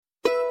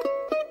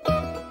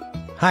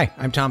Hi,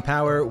 I'm Tom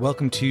Power.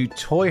 Welcome to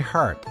Toy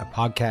Heart, a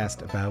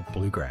podcast about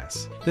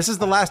bluegrass. This is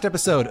the last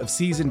episode of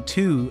Season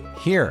 2.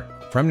 Here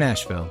from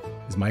Nashville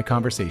is my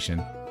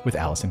conversation with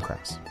Alison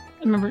Krauss.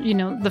 I remember,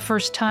 the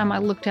first time I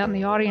looked out in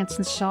the audience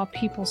and saw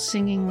people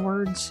singing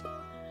words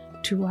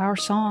to our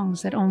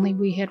songs that only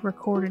we had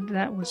recorded.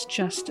 That was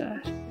just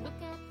a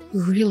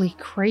really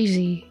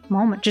crazy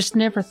moment. Just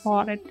never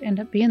thought it'd end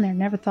up being there.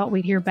 Never thought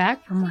we'd hear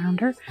back from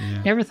Rounder.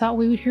 Yeah. Never thought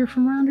we would hear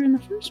from Rounder in the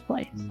first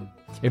place.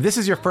 If this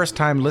is your first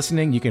time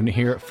listening, you can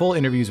hear full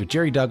interviews with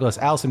Jerry Douglas,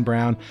 Alison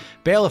Brown,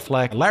 Bela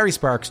Fleck, Larry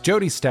Sparks,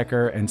 Jody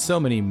Stecker, and so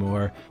many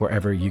more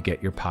wherever you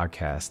get your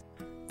podcast.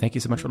 Thank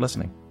you so much for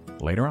listening.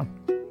 Later on.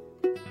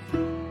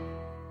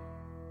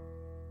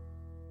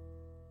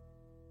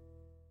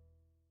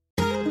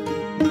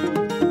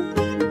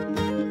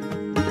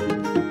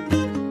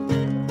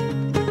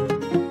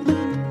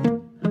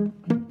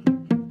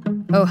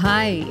 Oh,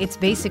 hi, it's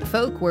Basic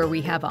Folk, where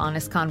we have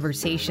honest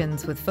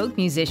conversations with folk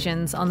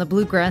musicians on the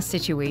Bluegrass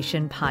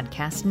Situation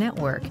Podcast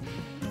Network.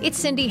 It's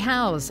Cindy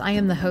Howes. I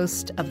am the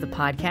host of the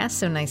podcast,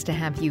 so nice to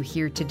have you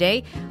here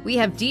today. We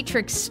have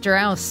Dietrich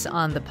Strauss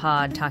on the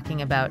pod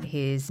talking about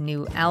his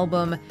new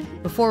album.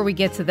 Before we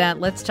get to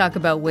that, let's talk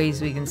about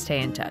ways we can stay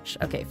in touch.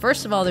 Okay,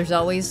 first of all, there's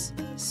always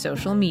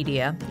social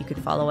media. You could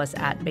follow us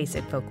at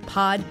Basic Folk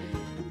Pod,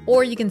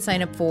 or you can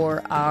sign up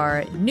for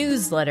our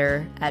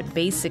newsletter at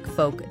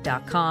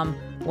basicfolk.com.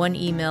 One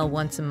email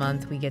once a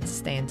month. We get to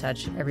stay in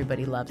touch.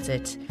 Everybody loves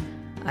it.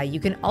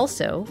 You can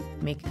also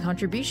make a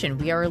contribution.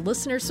 We are a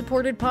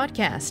listener-supported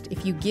podcast.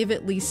 If you give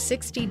at least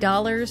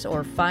 $60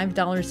 or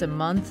 $5 a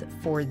month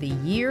for the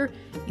year,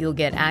 you'll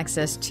get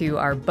access to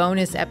our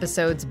bonus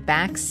episodes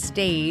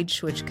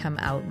Backstage, which come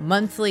out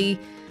monthly.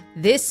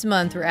 This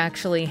month, we're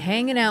actually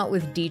hanging out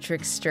with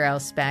Dietrich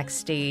Strauss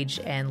backstage,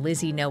 and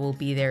Lizzie No will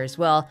be there as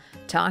well,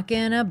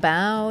 talking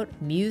about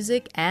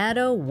music at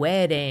a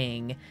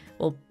wedding.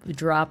 We'll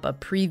drop a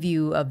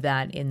preview of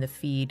that in the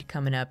feed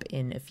coming up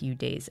in a few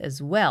days as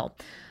well.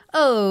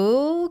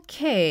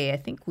 Okay, I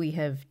think we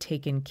have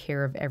taken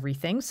care of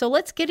everything, so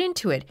let's get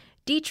into it.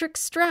 Dietrich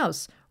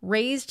Strauss,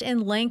 raised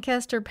in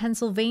Lancaster,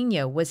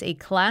 Pennsylvania, was a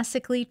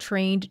classically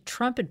trained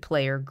trumpet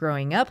player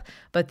growing up,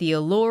 but the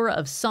allure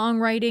of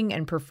songwriting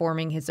and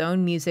performing his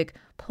own music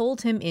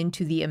pulled him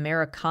into the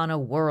Americana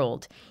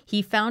world.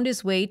 He found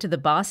his way to the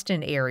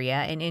Boston area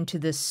and into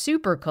the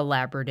super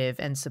collaborative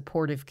and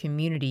supportive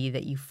community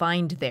that you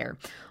find there.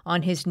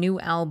 On his new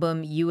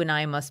album, You and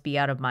I Must Be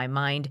Out of My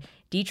Mind,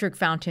 Dietrich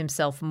found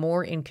himself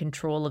more in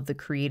control of the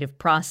creative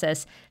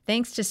process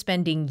thanks to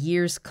spending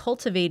years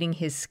cultivating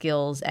his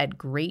skills at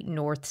Great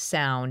North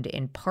Sound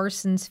in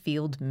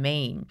Parsonsfield,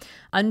 Maine.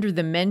 Under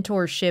the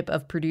mentorship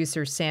of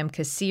producer Sam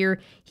Kassir,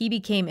 he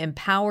became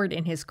empowered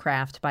in his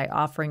craft by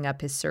offering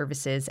up his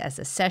services as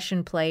a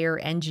session player,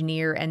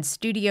 engineer, and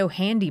studio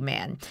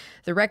handyman.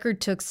 The record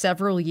took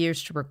several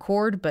years to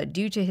record, but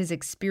due to his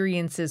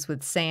experiences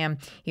with Sam,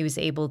 he was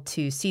able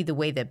to see the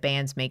way that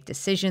bands make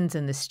decisions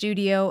in the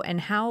studio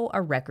and how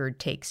a record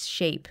takes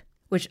shape,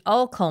 which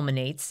all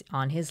culminates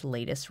on his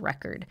latest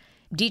record.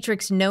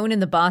 Dietrich's known in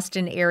the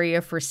Boston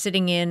area for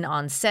sitting in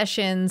on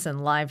sessions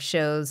and live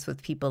shows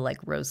with people like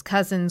Rose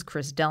Cousins,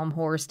 Chris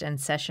Delmhorst, and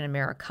Session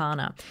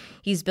Americana.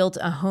 He's built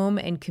a home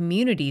and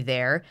community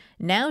there.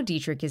 Now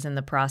Dietrich is in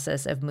the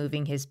process of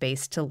moving his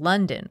base to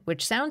London,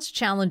 which sounds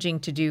challenging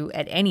to do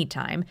at any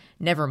time,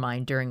 never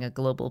mind during a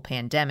global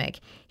pandemic.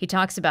 He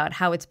talks about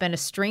how it's been a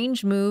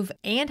strange move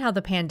and how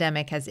the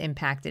pandemic has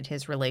impacted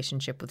his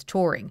relationship with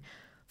touring.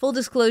 Full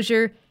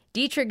disclosure,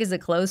 Dietrich is a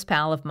close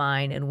pal of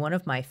mine and one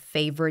of my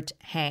favorite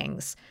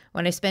hangs.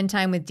 When I spend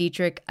time with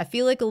Dietrich, I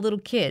feel like a little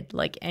kid,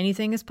 like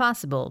anything is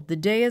possible. The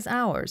day is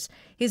ours.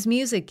 His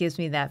music gives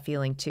me that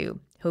feeling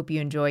too. Hope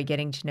you enjoy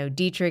getting to know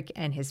Dietrich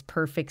and his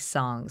perfect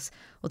songs.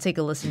 We'll take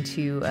a listen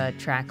to a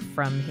track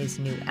from his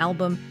new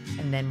album,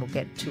 and then we'll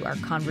get to our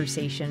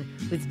conversation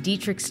with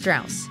Dietrich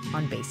Strauss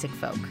on Basic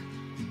Folk.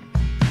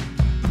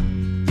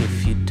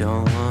 If you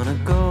don't wanna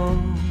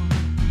go,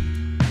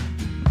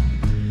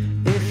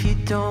 if you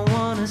don't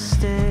wanna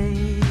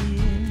stay,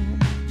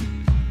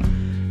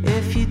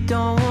 if you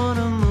don't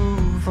wanna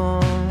move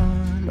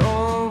on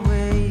or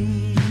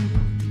wait,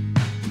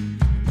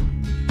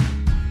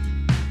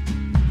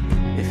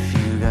 if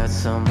you got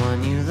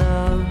someone you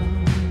love,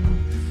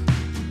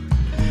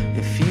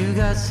 if you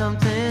got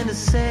something to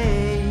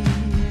say,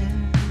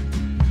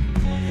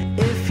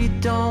 if you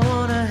don't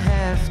wanna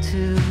have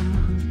to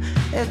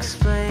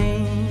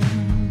explain,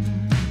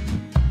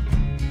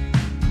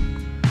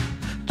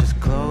 just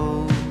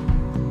close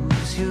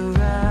your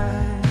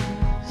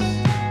eyes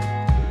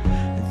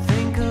and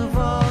think of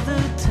all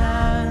the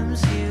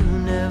times you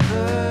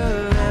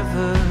never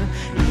ever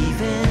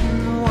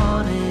even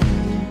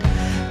wanted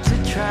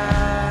to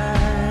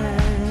try.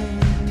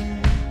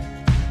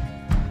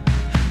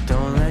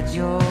 Don't let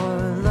your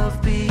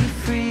love be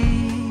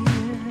free,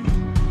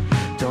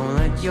 don't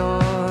let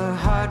your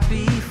heart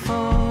be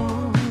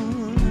full.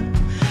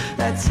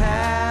 That's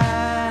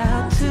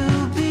how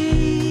to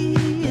be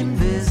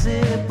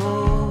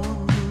invisible.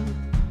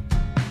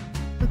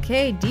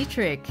 Okay,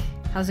 Dietrich,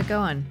 how's it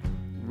going?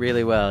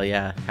 Really well,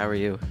 yeah. How are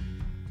you?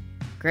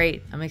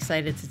 Great. I'm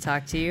excited to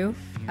talk to you,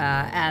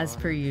 as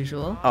per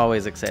usual.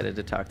 Always excited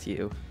to talk to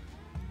you.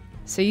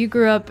 So you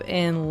grew up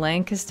in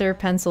Lancaster,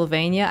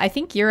 Pennsylvania. I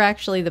think you're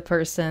actually the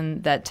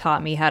person that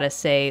taught me how to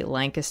say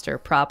Lancaster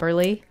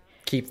properly.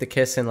 Keep the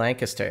kiss in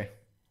Lancaster.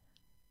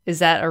 Is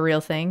that a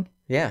real thing?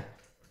 Yeah.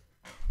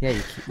 Yeah,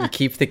 you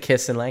keep the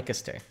kiss in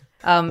Lancaster.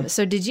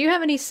 So did you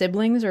have any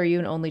siblings, or are you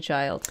an only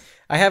child?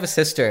 I have a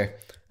sister.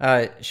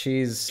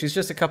 She's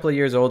just a couple of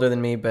years older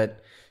than me, but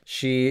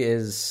she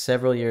is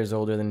several years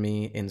older than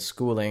me in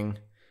schooling.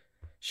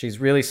 She's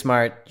really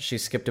smart. She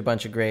skipped a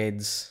bunch of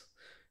grades.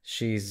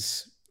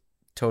 She's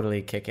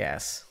totally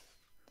kick-ass.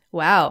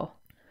 Wow.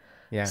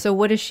 Yeah. So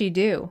what does she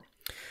do?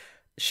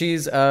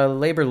 She's a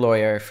labor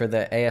lawyer for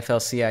the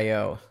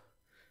AFL-CIO.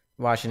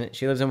 Washington.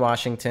 She lives in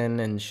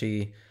Washington, and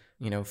she,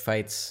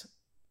 fights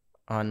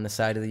on the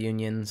side of the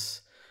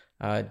unions,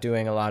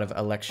 doing a lot of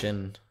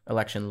election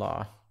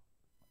law.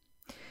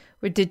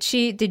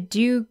 Did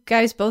you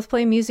guys both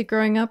play music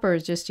growing up, or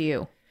is it just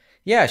you?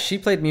 Yeah, she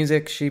played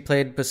music. She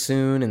played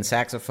bassoon and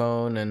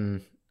saxophone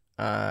and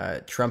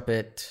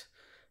trumpet,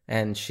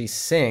 and she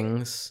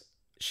sings.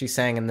 She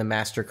sang in the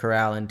Master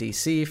Chorale in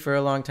DC for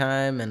a long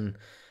time,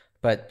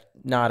 but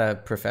not a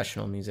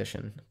professional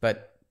musician,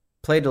 but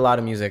played a lot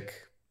of music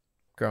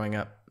growing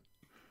up.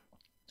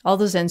 All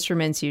those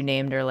instruments you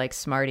named are like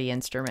smarty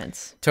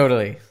instruments.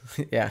 Totally.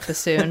 Yeah.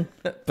 Bassoon.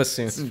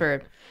 Bassoon. It's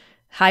for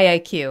high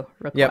IQ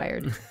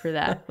required for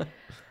that.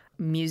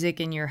 Music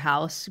in your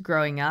house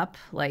growing up,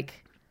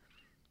 like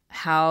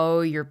how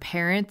your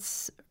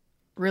parents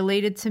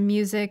related to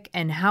music,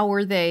 and how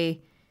were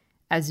they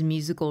as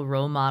musical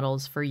role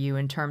models for you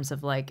in terms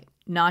of like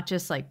not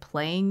just like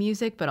playing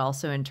music, but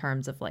also in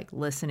terms of like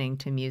listening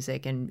to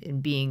music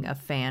and being a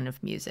fan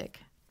of music?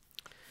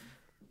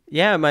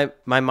 Yeah, my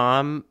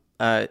mom,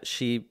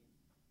 she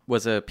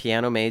was a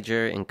piano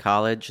major in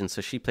college, and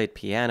so she played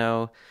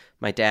piano.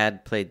 My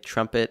dad played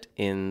trumpet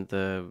in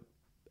the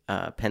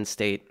Penn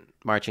State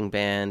marching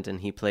band, and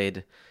he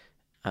played...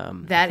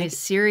 That is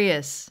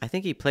serious. I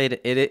think he played...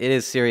 It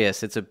is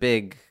serious. It's a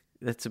big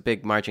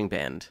marching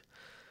band.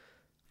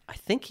 I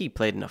think he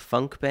played in a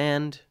funk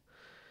band.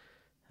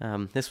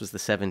 This was the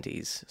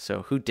 70s,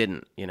 so who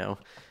didn't,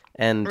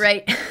 And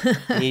right.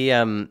 he,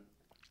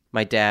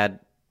 my dad...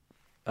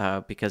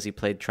 because he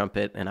played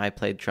trumpet and I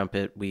played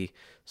trumpet, we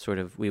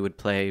would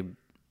play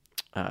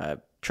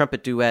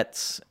trumpet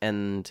duets,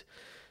 and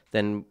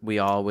then we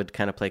all would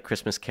kind of play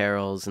Christmas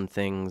carols and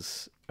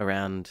things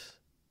around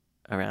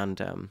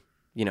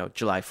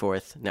July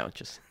 4th. No,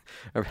 just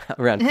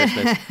around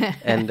Christmas.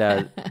 And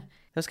that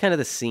was kind of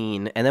the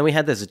scene. And then we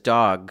had this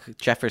dog,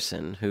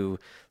 Jefferson, who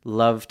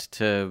loved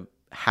to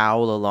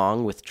howl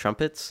along with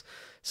trumpets.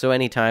 So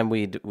anytime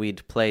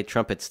we'd play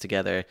trumpets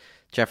together,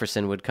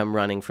 Jefferson would come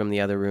running from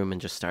the other room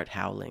and just start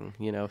howling,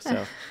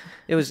 So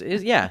it was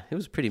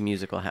a pretty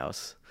musical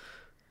house.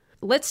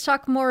 Let's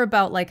talk more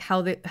about like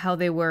how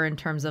they were in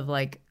terms of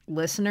like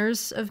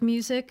listeners of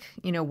music,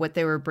 what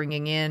they were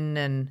bringing in,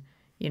 and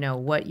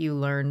what you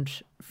learned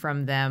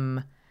from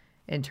them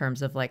in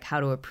terms of like how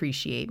to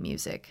appreciate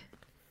music.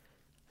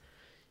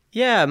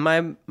 Yeah,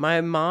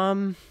 my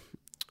mom,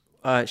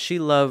 she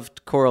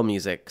loved choral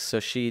music, so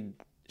she'd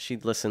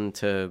listen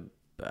to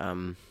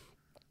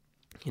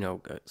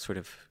sort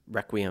of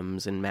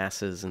requiems and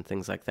masses and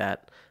things like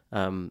that,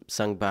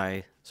 sung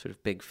by sort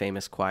of big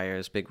famous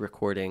choirs, big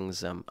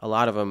recordings. A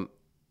lot of them,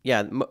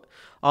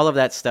 all of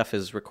that stuff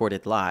is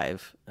recorded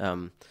live.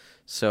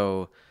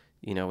 So,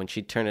 when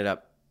she'd turn it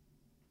up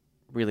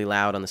really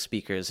loud on the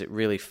speakers, it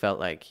really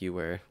felt like you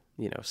were,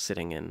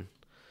 sitting in,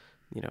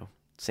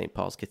 St.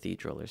 Paul's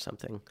Cathedral or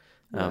something.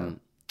 Wow.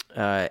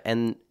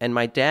 And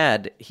my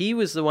dad, he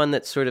was the one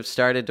that sort of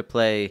started to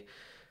play,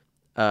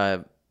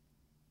 more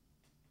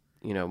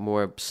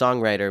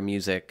songwriter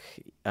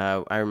music.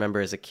 I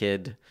remember as a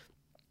kid,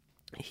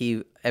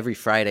 every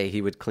Friday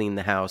he would clean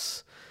the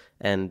house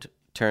and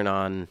turn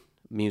on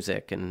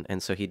music,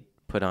 and so he'd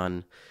put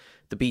on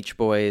the Beach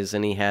Boys,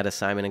 and he had a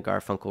Simon and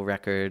Garfunkel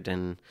record,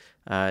 and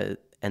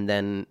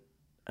then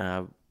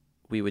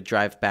we would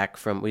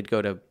we'd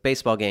go to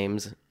baseball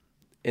games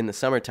in the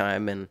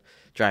summertime, and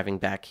driving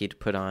back he'd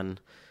put on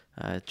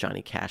a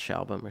Johnny Cash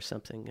album or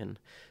something, and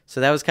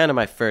so that was kind of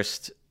my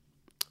first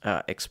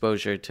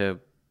exposure to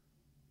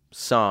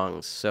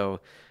songs. So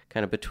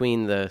kind of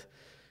between the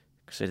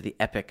sort of the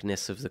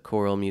epicness of the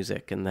choral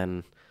music and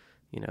then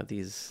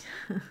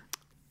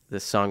the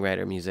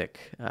songwriter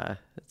music,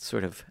 it's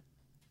sort of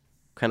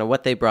kind of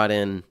what they brought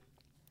in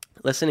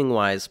listening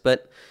wise.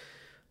 But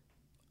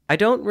I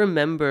don't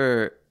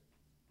remember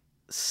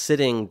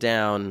sitting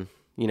down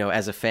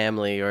as a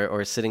family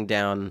or sitting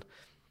down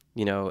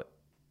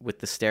with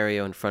the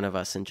stereo in front of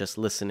us and just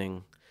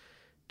listening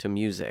to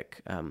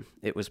music.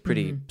 It was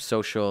pretty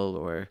social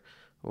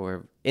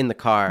or in the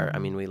car. I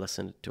mean, we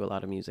listened to a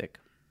lot of music.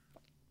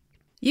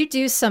 You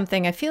do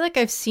something. I feel like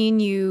I've seen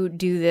you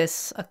do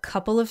this a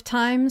couple of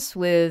times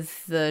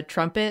with the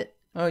trumpet.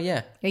 Oh,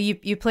 yeah.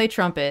 You play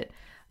trumpet,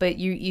 but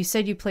you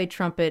said you played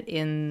trumpet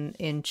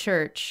in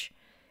church.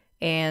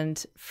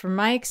 And from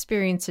my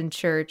experience in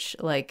church,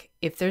 like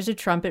if there's a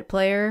trumpet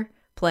player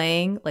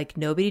playing, like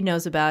nobody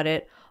knows about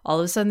it, all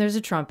of a sudden there's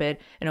a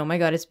trumpet and oh my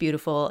God, it's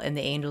beautiful and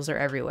the angels are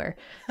everywhere.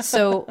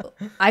 So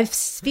I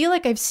feel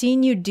like I've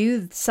seen you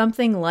do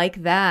something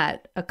like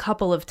that a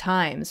couple of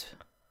times.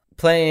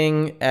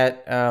 Playing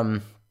at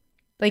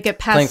like at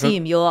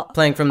Passim, you'll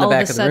playing from the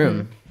back of the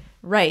room.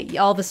 Right.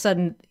 All of a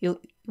sudden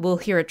we'll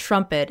hear a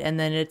trumpet and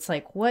then it's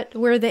like, what?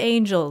 Where are the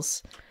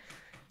angels?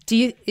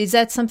 Is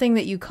that something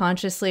that you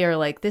consciously are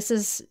like, this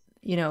is,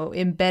 you know,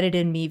 embedded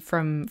in me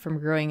from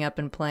growing up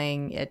and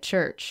playing at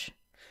church?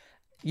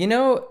 You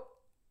know,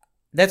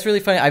 that's really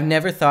funny. I've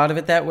never thought of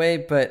it that way,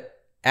 but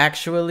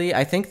actually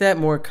I think that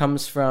more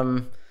comes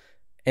from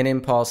an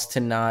impulse to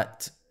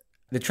not...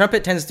 The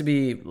trumpet tends to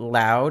be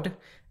loud,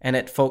 and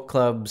at folk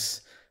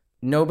clubs,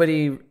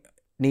 nobody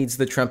needs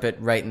the trumpet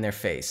right in their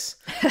face.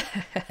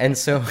 And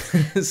so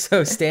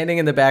standing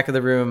in the back of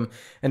the room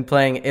and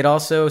playing, it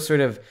also sort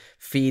of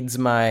feeds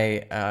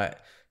my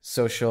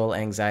social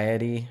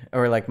anxiety,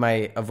 or like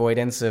my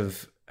avoidance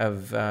of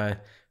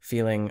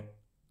feeling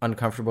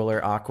uncomfortable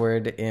or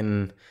awkward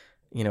in,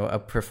 you know, a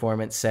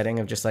performance setting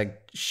of just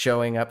like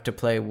showing up to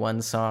play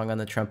one song on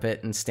the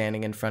trumpet and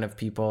standing in front of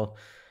people.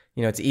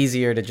 You know, it's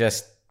easier to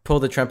just pull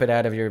the trumpet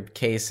out of your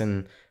case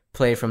and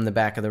play from the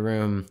back of the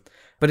room.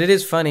 But it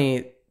is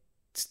funny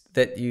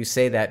that you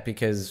say that,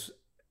 because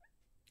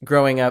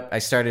growing up, I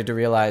started to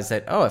realize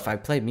that, oh, if I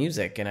play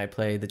music and I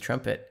play the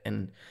trumpet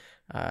and,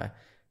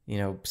 you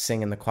know,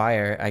 sing in the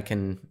choir, I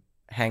can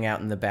hang out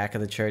in the back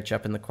of the church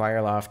up in the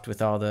choir loft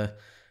with all the,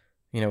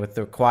 you know, with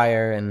the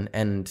choir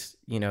and,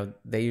 you know,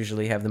 they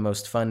usually have the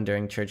most fun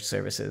during church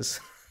services.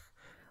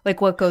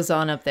 Like what goes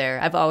on up there?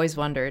 I've always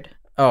wondered.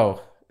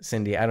 Oh,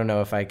 Cindy, I don't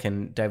know if I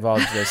can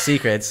divulge those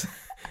secrets.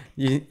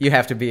 You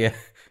have to be a,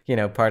 you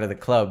know, part of the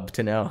club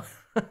to know.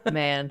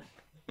 Man.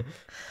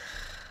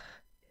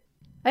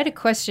 I had a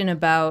question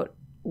about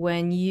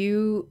when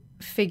you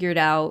figured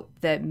out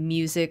that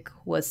music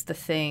was the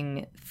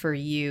thing for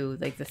you,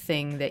 like the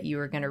thing that you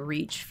were going to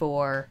reach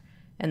for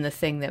and the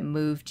thing that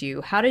moved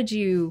you. How did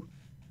you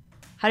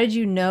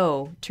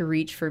know to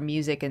reach for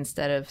music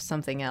instead of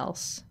something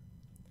else?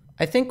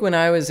 I think when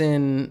I was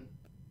in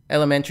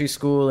elementary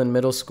school and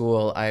middle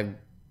school, I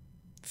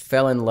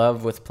fell in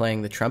love with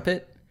playing the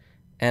trumpet,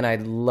 and I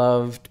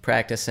loved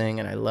practicing,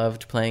 and I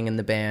loved playing in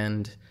the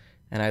band,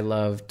 and I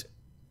loved,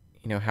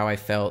 you know, how I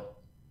felt.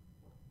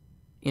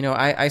 You know,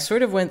 I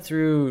sort of went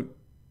through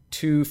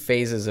two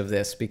phases of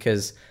this,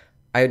 because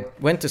I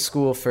went to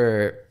school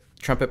for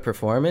trumpet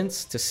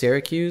performance to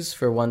Syracuse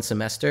for one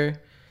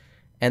semester,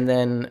 and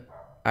then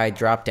I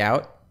dropped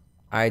out.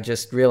 I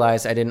just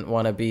realized I didn't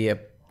want to be a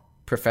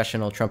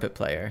professional trumpet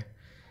player.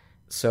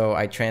 So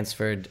I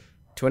transferred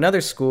to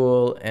another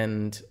school,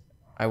 and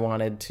I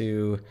wanted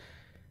to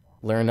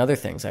learn other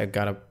things. I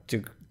got a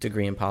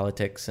degree in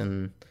politics,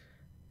 and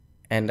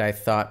I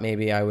thought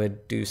maybe I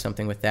would do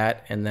something with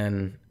that. And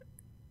then,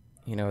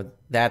 you know,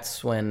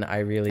 that's when I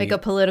really... Like a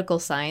political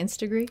science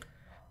degree?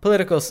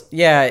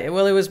 Yeah.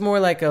 Well, it was more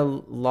like a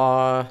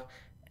law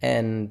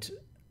and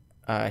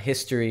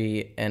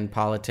history and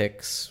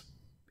politics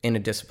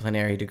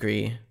interdisciplinary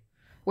degree.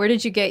 Where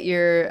did you get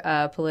your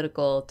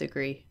political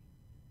degree?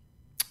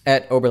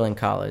 At Oberlin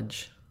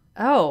College.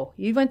 Oh,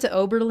 you went to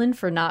Oberlin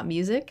for not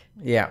music?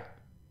 Yeah.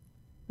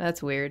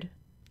 That's weird.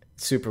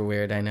 Super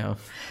weird, I know.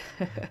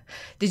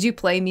 Did you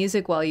play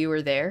music while you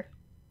were there?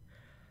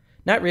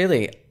 Not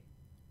really.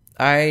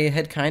 I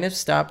had kind of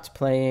stopped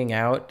playing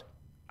out.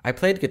 I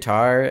played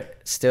guitar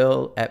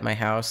still at my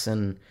house,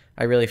 and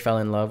I really fell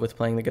in love with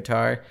playing the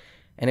guitar.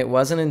 And it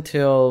wasn't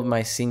until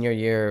my senior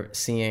year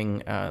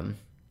seeing...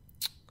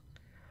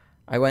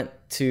 I went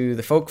to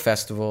the folk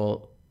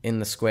festival in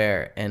the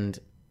square, and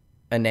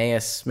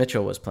Anais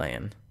Mitchell was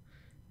playing,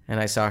 and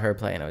I saw her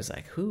play, and I was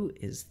like, who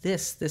is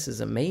this? This is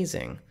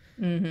amazing.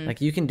 Mm-hmm.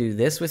 Like, you can do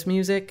this with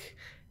music.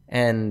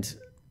 And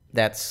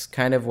that's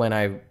kind of when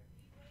I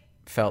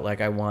felt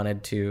like I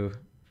wanted to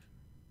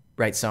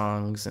write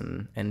songs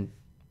and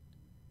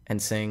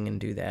sing and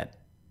do that.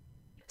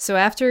 So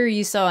after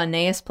you saw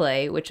Anais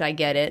play, which I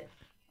get it,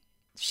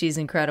 she's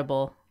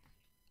incredible.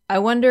 I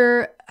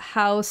wonder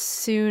how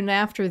soon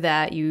after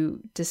that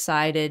you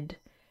decided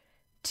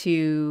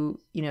to,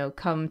 you know,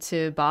 come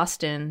to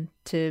Boston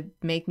to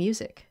make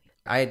music.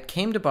 I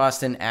came to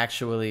Boston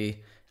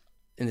actually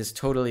in this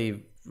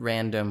totally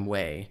random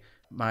way.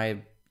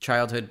 My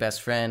childhood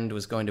best friend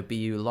was going to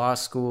BU Law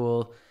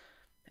School,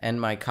 and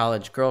my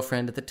college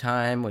girlfriend at the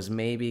time was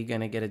maybe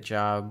going to get a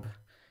job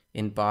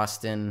in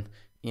Boston.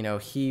 You know,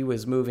 he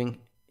was moving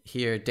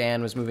here,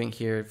 Dan was moving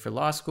here for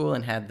law school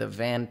and had the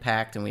van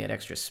packed, and we had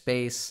extra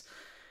space.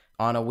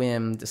 On a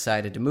whim,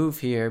 decided to move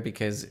here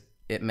because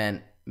it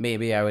meant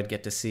maybe I would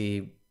get to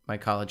see my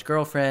college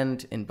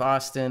girlfriend in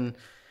Boston.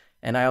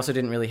 And I also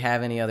didn't really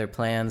have any other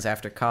plans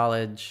after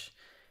college.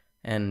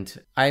 And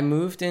I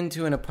moved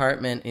into an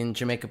apartment in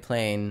Jamaica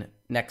Plain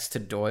next to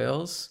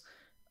Doyle's.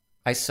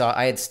 I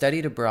had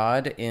studied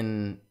abroad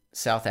in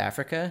South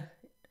Africa.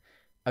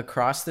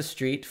 Across the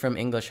street from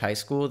English High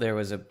School, there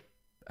was a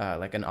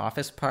like an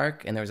office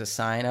park, and there was a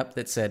sign up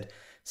that said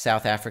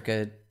South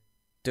Africa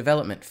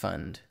Development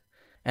Fund.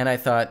 And I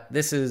thought,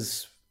 this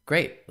is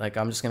great. Like,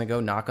 I'm just going to go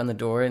knock on the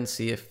door and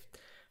see if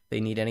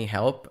they need any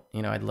help.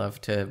 You know, I'd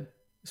love to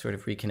sort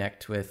of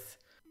reconnect with,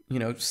 you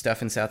know,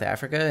 stuff in South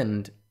Africa.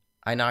 And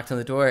I knocked on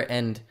the door,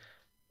 and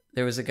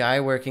there was a guy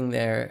working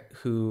there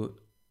who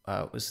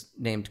was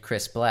named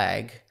Chris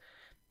Blagg.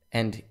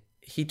 And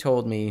he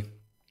told me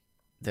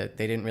that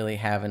they didn't really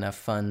have enough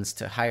funds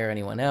to hire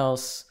anyone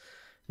else.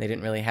 They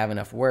didn't really have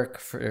enough work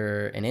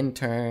for an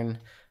intern.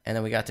 And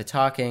then we got to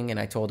talking, and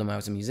I told him I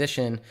was a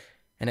musician.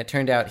 And it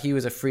turned out he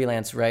was a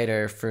freelance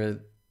writer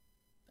for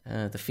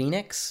the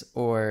Phoenix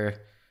or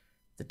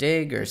the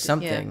Dig or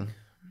something.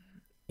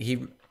 Yeah.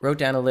 He wrote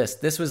down a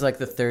list. This was like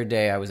the third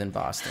day I was in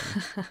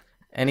Boston.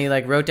 And he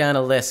like wrote down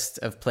a list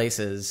of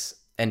places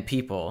and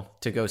people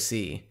to go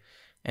see.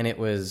 And it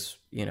was,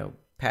 you know,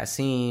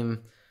 Passim,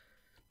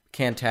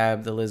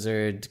 Cantab, The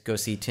Lizard, go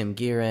see Tim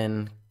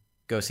Gearin,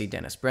 go see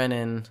Dennis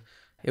Brennan.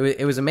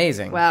 It was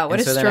amazing. Wow, what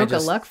a stroke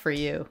of luck for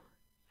you.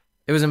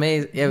 It was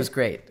amazing. It was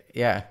great.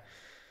 Yeah.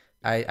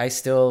 I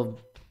still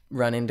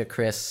run into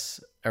Chris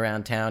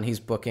around town.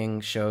 He's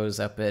booking shows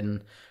up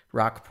in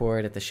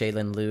Rockport at the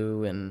Shaylin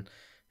Lou, and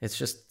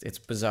it's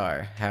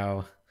bizarre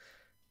how,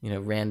 you know,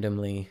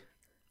 randomly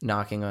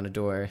knocking on a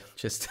door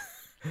just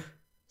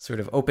sort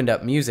of opened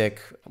up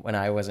music when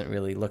I wasn't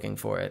really looking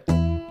for it.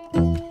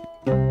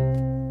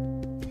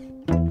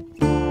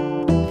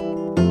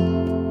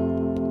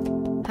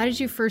 How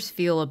did you first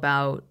feel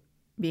about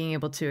being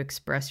able to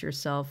express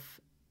yourself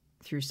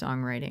through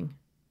songwriting?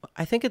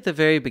 I think at the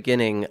very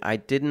beginning, I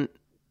didn't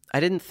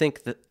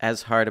think that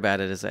as hard about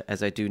it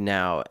as I do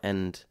now.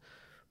 And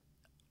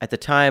at the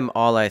time,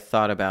 all I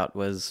thought about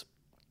was,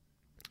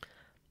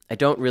 I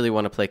don't really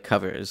want to play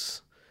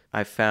covers.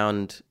 I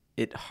found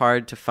it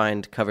hard to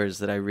find covers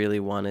that I really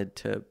wanted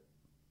to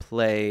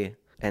play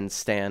and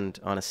stand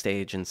on a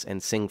stage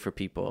and sing for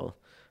people.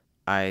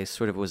 I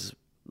sort of was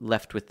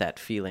left with that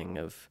feeling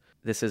of,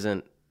 this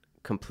isn't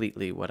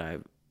completely what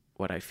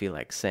I feel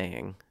like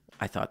saying.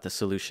 I thought the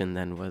solution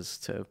then was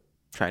to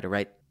try to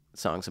write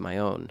songs of my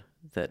own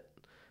that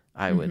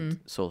I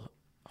would so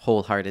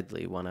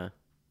wholeheartedly want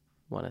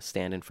to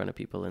stand in front of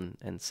people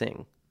and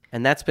sing.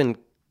 And that's been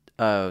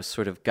a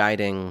sort of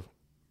guiding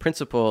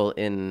principle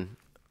in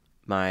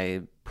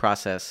my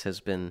process, has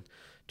been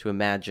to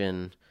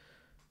imagine,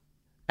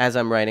 as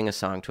I'm writing a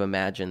song, to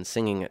imagine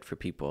singing it for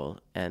people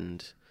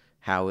and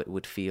how it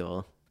would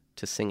feel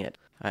to sing it.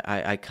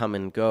 I come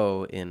and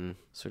go in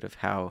sort of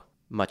how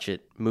much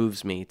it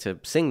moves me to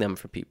sing them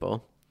for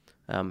people,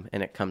 and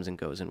it comes and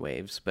goes in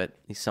waves. But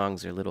these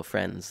songs are little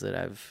friends that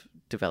I've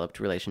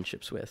developed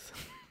relationships with.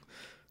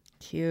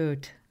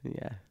 Cute.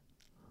 Yeah.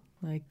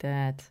 Like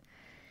that.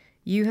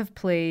 You have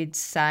played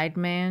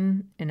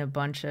sideman in a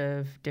bunch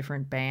of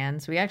different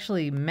bands. We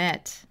actually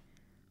met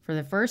for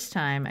the first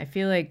time. I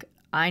feel like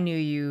I knew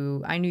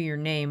your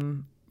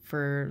name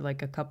for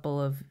like a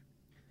couple of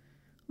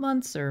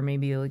months or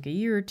maybe like a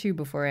year or two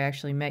before I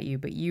actually met you,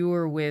 but you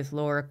were with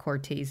Laura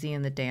Cortese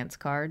in the Dance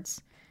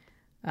Cards.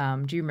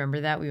 Do you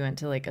remember that? We went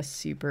to like a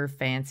super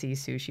fancy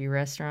sushi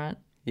restaurant.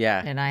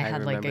 Yeah. And I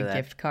had like a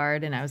gift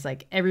card, and I was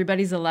like,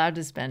 everybody's allowed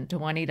to spend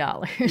 $20.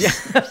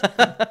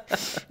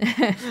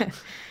 Yeah.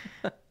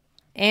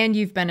 And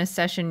you've been a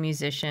session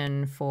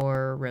musician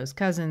for Rose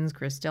Cousins,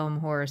 Chris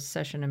Delmhorst,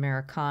 Session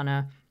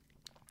Americana.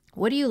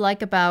 What do you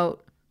like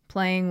about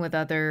playing with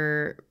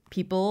other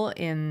people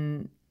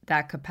in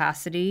that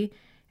capacity,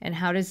 and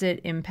how does it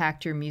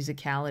impact your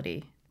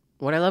musicality?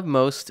 What I love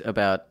most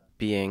about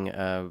being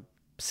a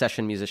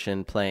session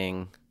musician,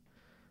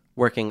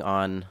 working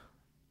on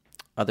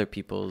other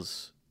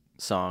people's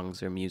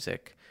songs or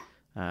music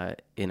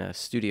in a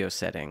studio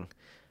setting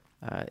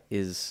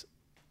is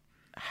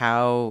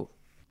how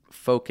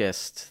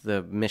focused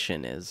the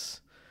mission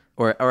is,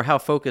 or how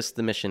focused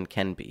the mission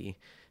can be.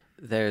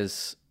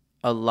 There's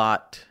a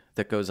lot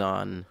that goes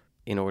on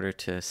in order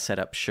to set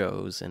up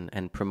shows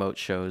and promote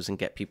shows and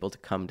get people to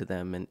come to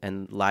them,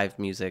 and live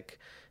music,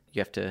 you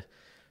have to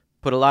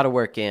put a lot of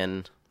work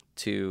in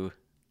to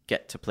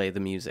get to play the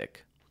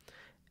music.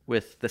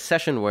 With the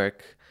session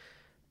work,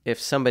 if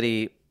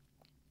somebody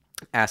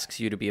asks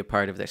you to be a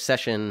part of their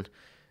session,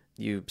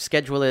 you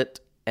schedule it,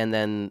 and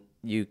then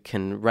you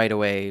can right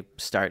away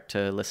start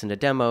to listen to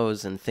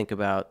demos and think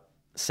about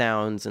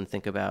sounds and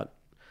think about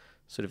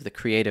sort of the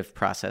creative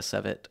process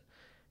of it.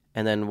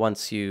 And then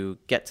once you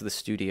get to the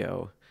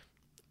studio,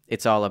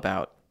 it's all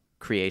about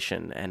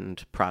creation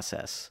and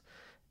process,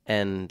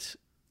 and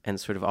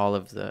sort of all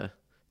of the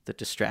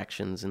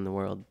distractions in the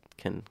world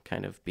can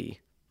kind of be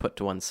put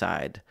to one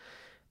side.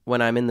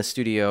 When I'm in the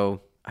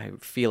studio, I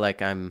feel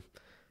like I'm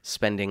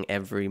spending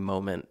every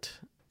moment.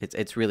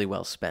 It's really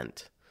well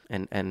spent,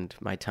 and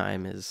my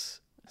time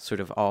is sort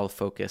of all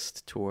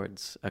focused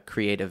towards a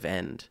creative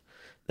end.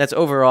 That's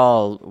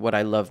overall what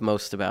I love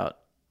most about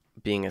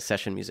being a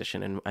session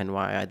musician, and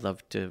why I'd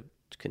love to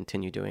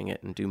continue doing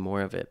it and do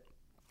more of it.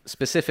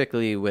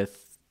 Specifically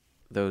with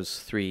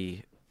those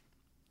three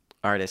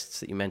artists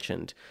that you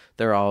mentioned,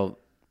 they're all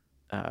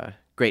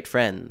great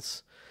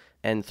friends.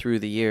 And through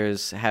the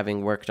years,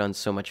 having worked on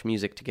so much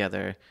music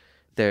together,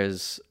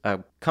 there's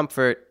a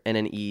comfort and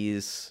an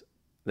ease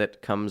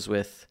that comes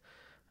with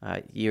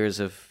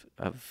years of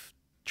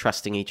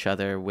trusting each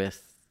other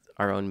with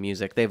our own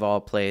music. They've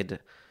all played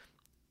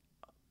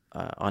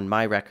on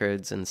my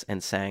records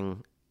and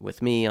sang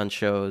with me on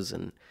shows,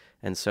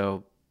 and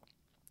so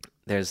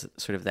there's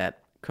sort of that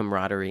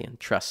camaraderie and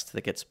trust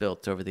that gets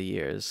built over the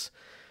years,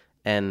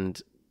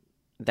 and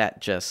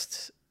that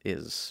just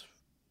is,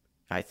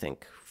 I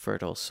think,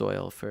 fertile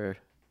soil for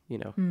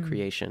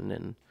creation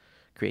and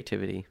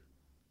creativity.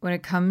 When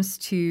it comes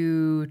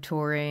to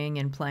touring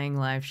and playing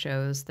live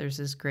shows, there's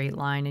this great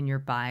line in your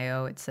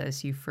bio. It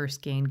says you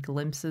first gained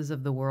glimpses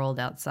of the world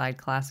outside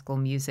classical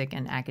music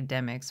and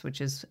academics, which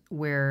is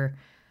where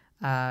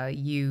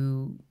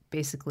you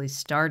basically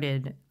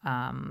started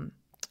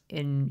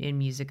in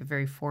music, a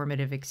very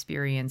formative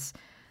experience.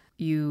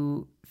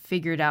 You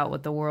figured out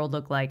what the world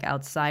looked like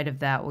outside of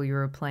that while you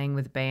were playing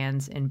with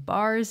bands in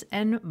bars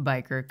and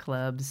biker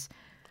clubs.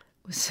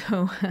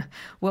 So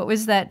what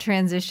was that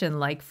transition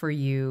like for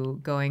you,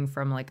 going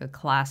from like a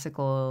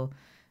classical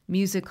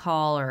music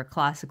hall or a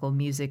classical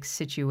music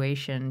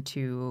situation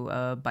to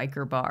a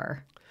biker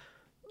bar?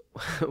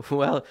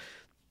 Well,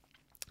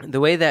 the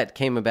way that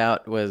came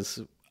about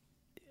was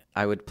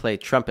I would play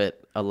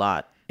trumpet a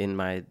lot in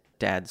my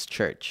dad's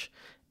church,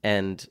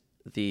 and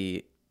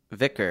the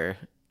vicar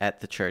at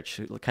the church,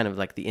 kind of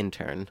like the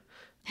intern,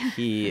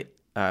 he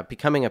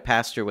becoming a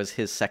pastor was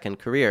his second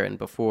career, and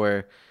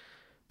before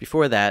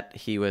that,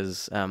 he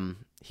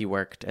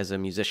worked as a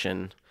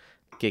musician,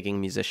 gigging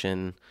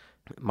musician.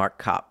 Mark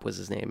Kopp was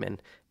his name,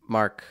 and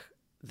Mark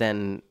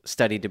then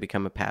studied to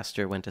become a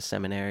pastor, went to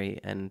seminary,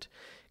 and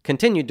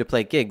continued to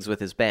play gigs with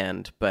his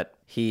band. But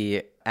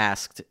he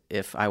asked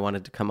if I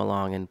wanted to come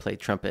along and play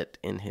trumpet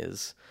in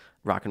his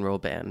rock and roll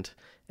band,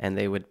 and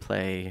they would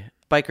play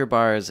biker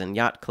bars and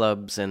yacht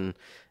clubs and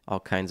all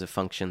kinds of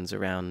functions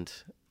around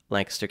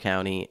Lancaster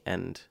County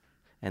and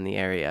the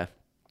area.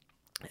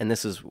 And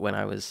this is when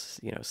I was,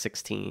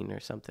 16 or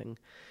something.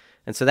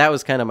 And so that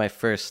was kind of my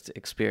first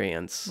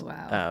experience.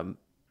 Wow.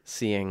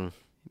 Seeing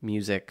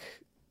music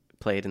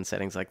played in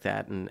settings like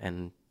that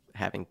and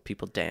having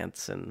people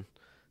dance. And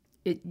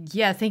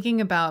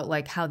thinking about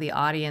like how the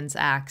audience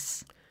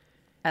acts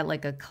at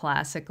like a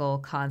classical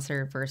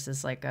concert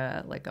versus like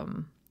a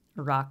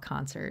rock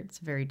concert. It's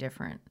very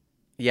different.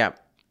 Yeah.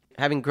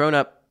 Having grown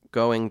up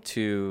going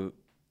to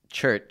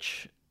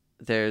church,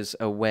 there's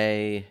a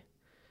way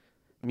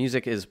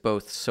music is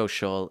both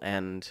social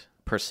and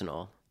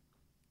personal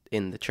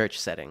in the church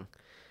setting,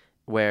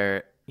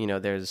 where,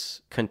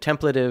 there's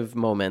contemplative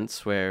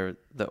moments where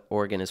the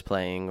organ is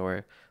playing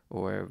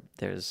or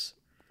there's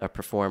a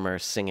performer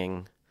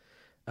singing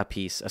a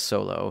piece, a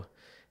solo,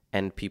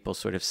 and people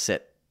sort of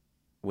sit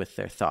with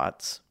their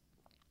thoughts.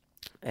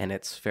 And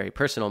it's a very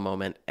personal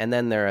moment. And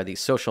then there are these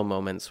social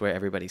moments where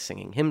everybody's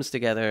singing hymns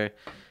together,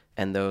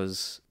 and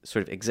those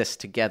sort of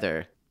exist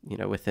together,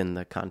 within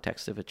the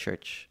context of a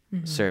church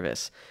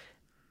service.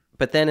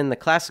 But then in the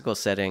classical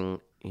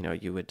setting,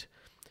 you would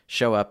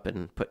show up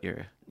and put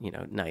your,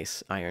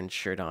 nice iron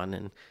shirt on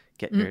and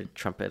get your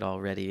trumpet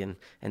all ready and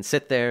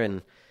sit there,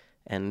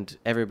 and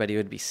everybody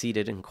would be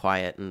seated and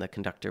quiet, and the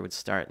conductor would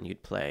start and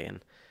you'd play,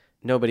 and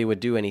nobody would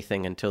do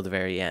anything until the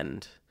very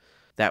end.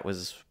 That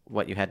was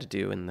what you had to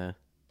do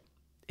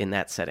in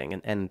that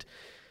setting. And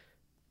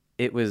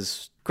it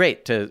was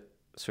great to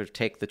sort of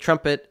take the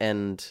trumpet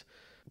and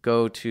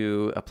go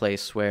to a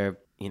place where,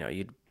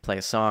 you'd play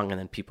a song and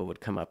then people would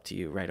come up to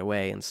you right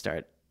away and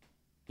start,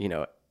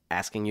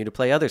 asking you to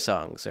play other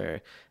songs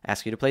or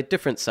ask you to play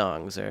different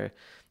songs, or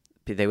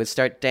they would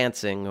start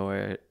dancing,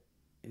 or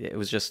it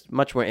was just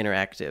much more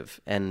interactive.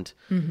 And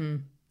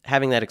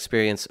having that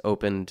experience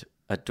opened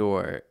a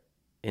door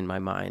in my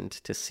mind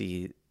to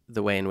see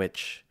the way in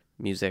which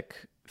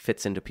music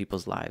fits into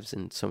people's lives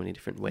in so many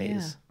different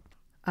ways.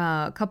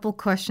 Yeah. A couple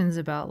questions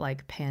about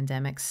like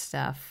pandemic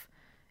stuff,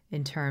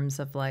 in terms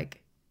of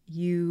like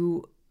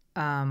you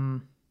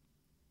have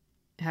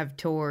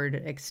toured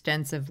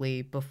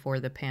extensively before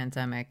the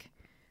pandemic.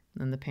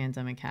 Then the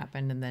pandemic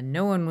happened, and then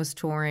no one was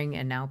touring,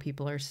 and now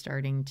people are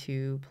starting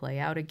to play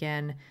out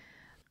again.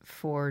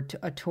 For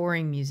a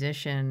touring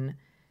musician,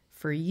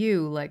 for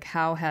you, like,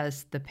 how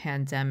has the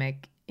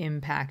pandemic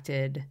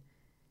impacted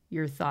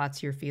your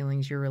thoughts, your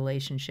feelings, your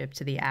relationship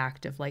to the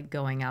act of like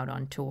going out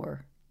on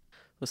tour?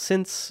 Well,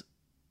 since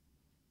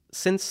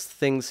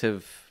things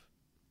have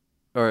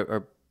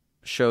or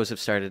shows have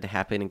started to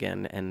happen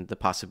again, and the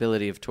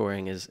possibility of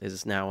touring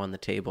is now on the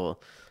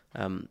table,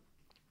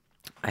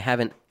 I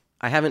haven't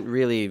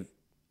really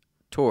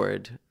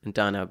toured and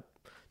done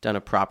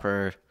a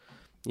proper,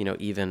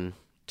 even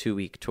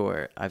 2-week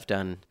tour. I've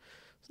done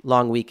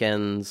long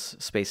weekends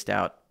spaced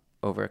out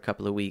over a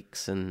couple of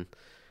weeks, and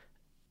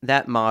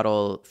that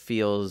model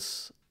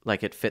feels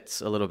like it fits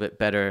a little bit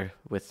better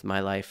with my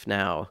life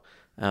now,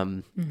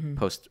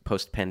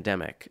 post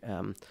pandemic.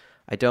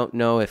 I don't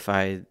know if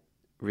I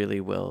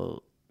really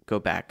will go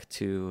back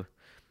to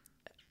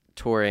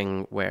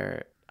touring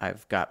where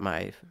I've got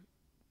my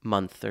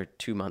month or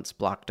 2 months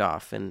blocked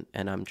off, and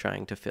I'm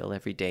trying to fill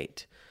every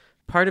date.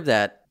 Part of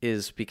that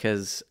is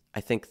because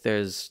I think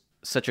there's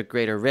such a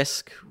greater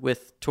risk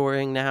with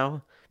touring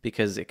now,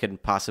 because it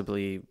could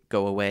possibly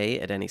go away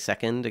at any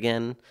second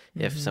again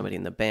if somebody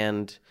in the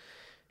band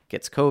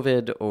gets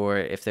COVID, or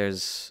if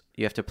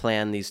you have to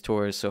plan these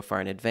tours so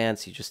far in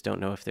advance, you just don't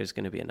know if there's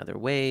going to be another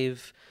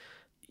wave.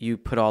 You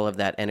put all of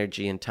that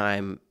energy and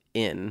time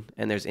in,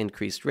 and there's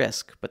increased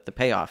risk, but the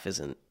payoff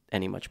isn't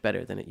any much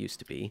better than it used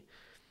to be.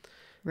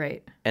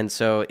 Right. And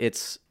so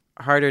it's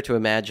harder to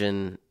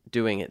imagine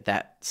doing it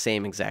that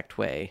same exact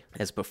way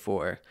as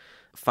before.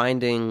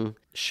 Finding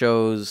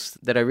shows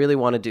that I really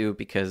want to do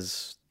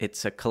because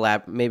it's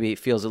maybe it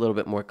feels a little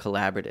bit more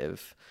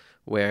collaborative,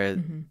 where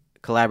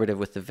collaborative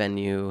with the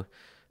venue,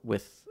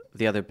 with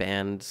the other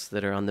bands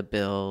that are on the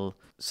bill.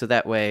 So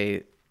that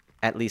way,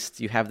 at least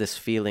you have this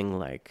feeling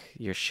like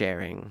you're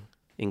sharing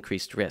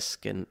increased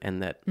risk, and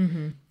that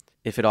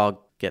if it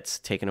all gets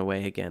taken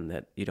away again,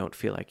 that you don't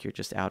feel like you're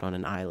just out on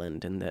an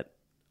island and that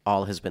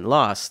all has been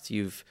lost.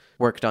 You've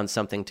worked on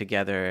something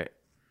together,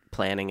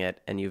 planning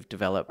it, and you've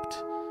developed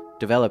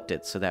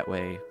it, so that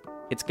way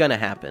it's gonna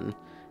happen.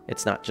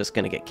 It's not just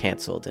gonna get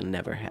canceled and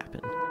never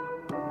happen.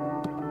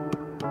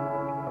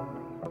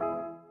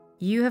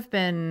 You have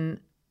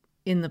been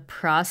in the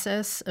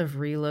process of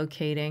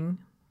relocating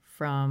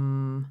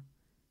from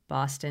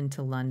Boston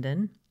to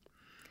London.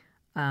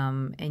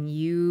 And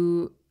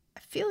I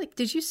feel like,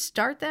 did you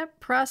start that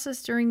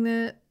process during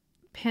the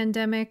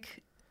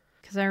pandemic?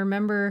 Because I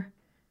remember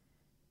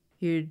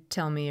you'd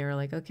tell me, you're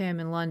like, okay, I'm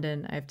in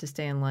London. I have to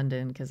stay in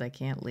London because I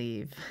can't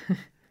leave.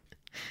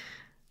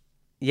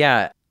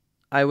 Yeah,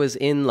 I was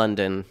in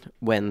London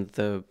when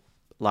the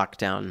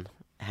lockdown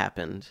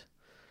happened.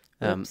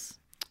 Whoops.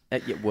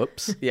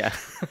 Whoops. Yeah.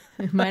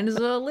 Might as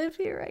well live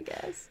here, I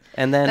guess.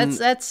 And then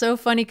that's so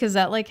funny, because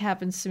that like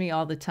happens to me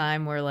all the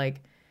time, where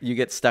like you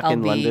get stuck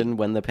in London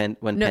when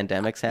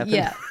pandemics happen.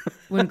 Yeah,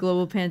 when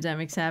global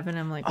pandemics happen,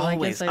 I'm like, well,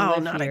 always. I guess I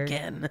live not here.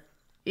 Again.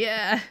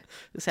 Yeah,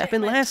 this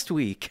happened last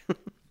week.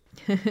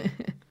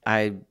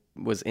 I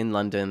was in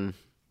London.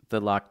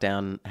 The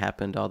lockdown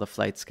happened. All the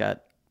flights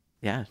got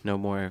no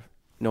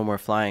more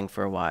flying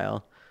for a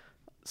while.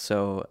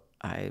 So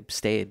I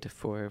stayed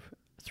for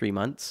 3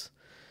 months.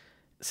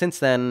 Since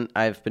then,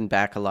 I've been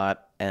back a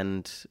lot,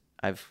 and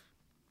I've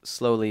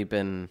slowly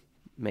been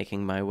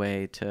making my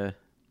way to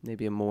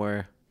maybe a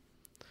more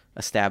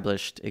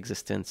established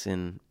existence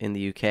in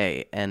the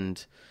UK.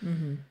 And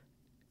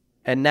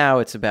and now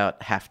it's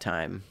about half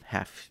time,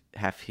 half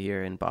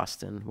here in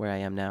Boston, where I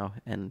am now,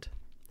 and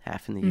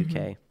half in the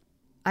UK.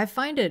 I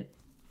find it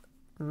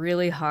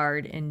really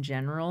hard in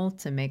general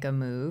to make a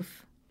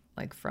move,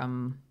 like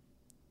from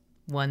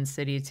one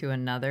city to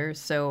another.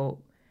 So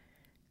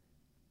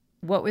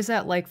what was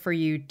that like for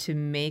you to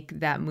make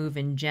that move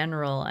in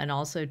general, and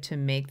also to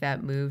make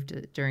that move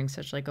during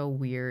such like a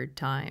weird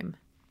time?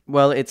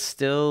 Well, it's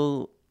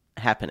still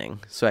happening.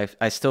 So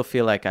I still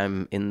feel like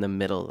I'm in the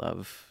middle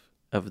of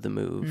the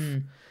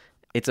move.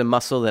 It's a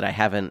muscle that I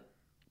haven't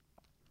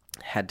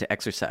had to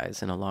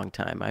exercise in a long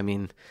time. I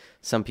mean,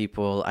 some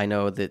people, I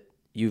know that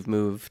you've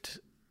moved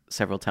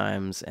several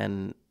times,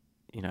 and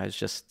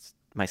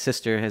my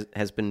sister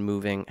has been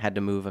moving, had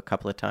to move a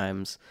couple of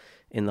times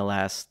in the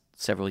last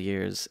several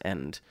years,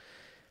 and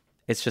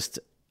it's just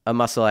a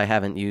muscle I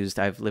haven't used.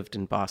 I've lived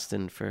in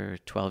Boston for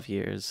 12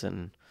 years,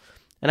 and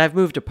I've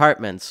moved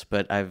apartments,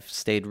 but I've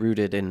stayed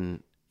rooted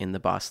in the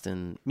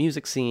Boston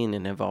music scene,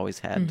 and have always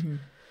had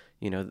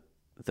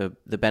the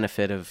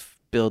benefit of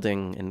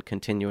building and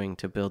continuing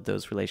to build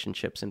those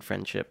relationships and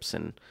friendships,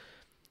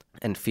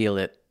 and feel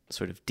it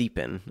sort of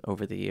deepen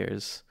over the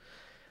years.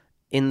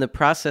 In the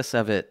process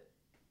of it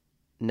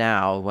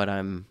now, what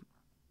I'm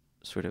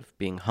sort of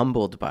being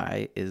humbled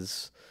by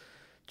is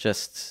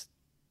just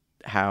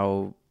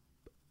how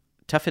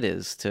tough it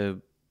is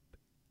to,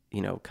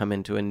 come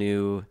into a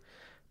new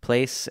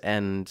place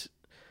and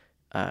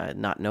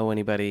not know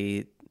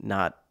anybody,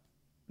 not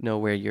know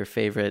where your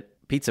favorite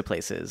pizza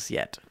place is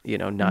yet,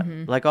 not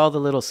like all the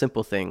little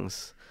simple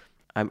things.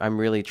 I'm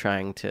really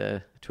trying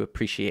to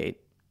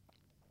appreciate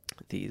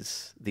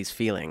these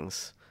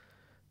feelings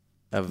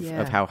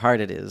of how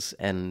hard it is,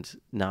 and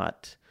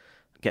not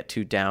get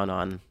too down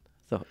on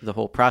the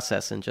whole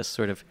process, and just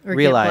sort of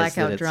realize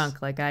get blackout that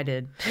drunk like I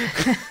did.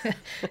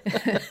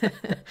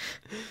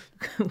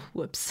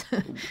 Whoops.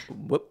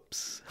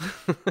 Whoops.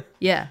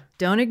 Yeah,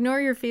 don't ignore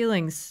your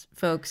feelings,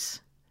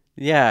 folks.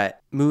 Yeah,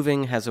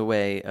 moving has a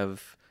way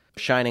of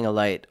shining a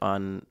light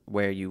on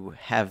where you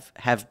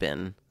have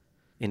been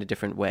in a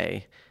different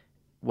way.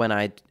 When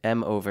I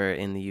am over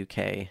in the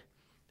UK,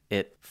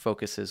 it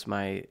focuses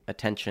my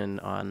attention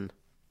on,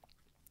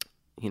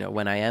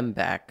 when I am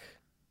back,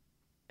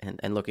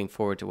 and looking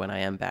forward to when I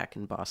am back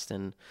in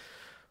Boston.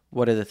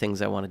 What are the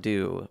things I want to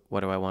do?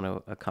 What do I want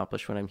to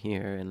accomplish when I'm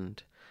here?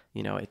 And,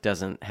 it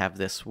doesn't have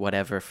this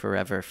whatever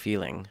forever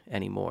feeling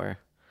anymore.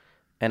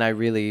 And I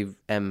really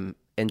am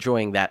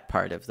enjoying that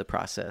part of the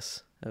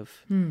process of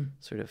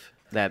sort of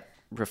that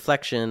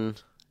reflection,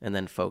 and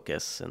then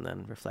focus, and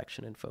then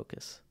reflection and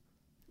focus.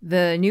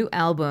 The new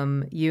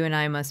album, You and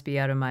I Must Be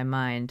Out of My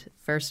Mind.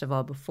 First of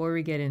all, before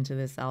we get into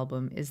this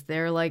album, is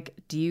there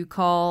do you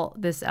call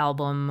this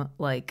album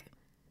by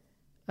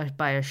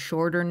a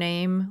shorter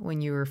name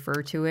when you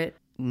refer to it?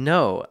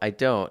 No, I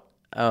don't.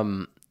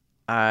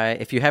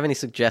 If you have any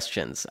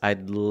suggestions,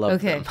 I'd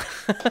love them.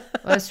 Well,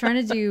 I was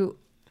trying to do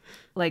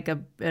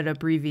an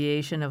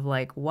abbreviation of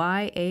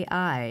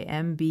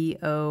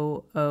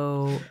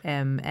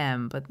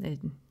YAIMBOOMM, but it,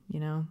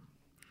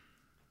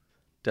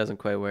 doesn't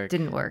quite work.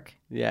 Didn't work.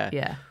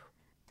 Yeah.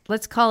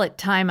 Let's call it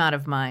Time Out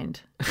of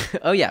Mind.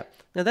 Oh yeah,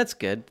 no, that's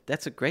good.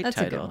 That's a great That's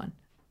title. a good one.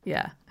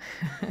 Yeah.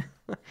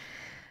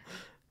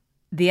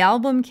 The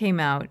album came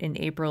out in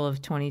April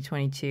of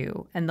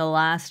 2022, and the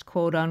last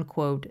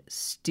quote-unquote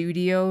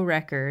studio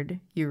record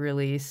you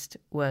released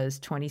was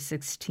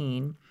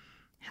 2016,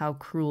 How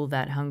Cruel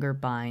That Hunger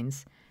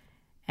Binds.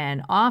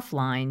 And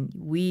offline,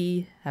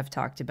 we have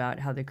talked about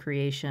how the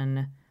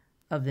creation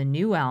of the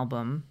new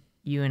album,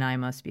 You and I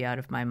Must Be Out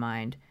of My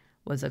Mind,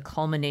 was a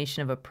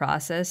culmination of a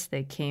process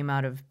that came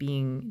out of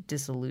being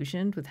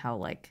disillusioned with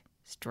how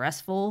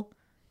stressful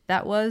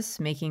that was,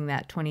 making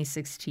that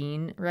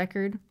 2016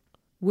 record.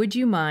 Would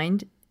you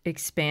mind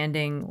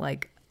expanding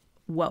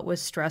what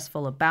was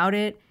stressful about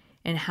it,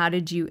 and how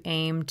did you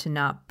aim to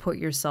not put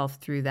yourself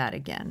through that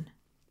again?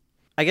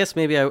 I guess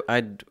maybe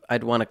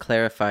I'd want to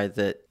clarify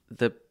that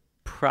the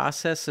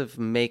process of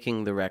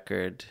making the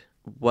record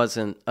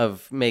wasn't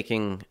of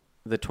making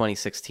the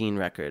 2016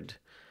 record.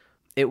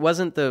 It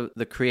wasn't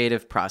the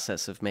creative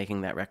process of making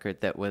that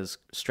record that was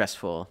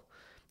stressful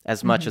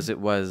as much as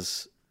it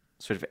was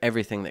sort of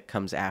everything that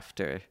comes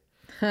after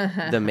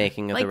the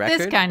making of the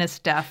record. This kind of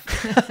stuff.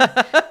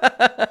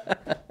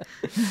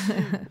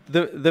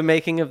 the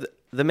making of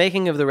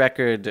the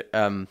record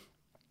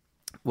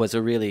was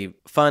a really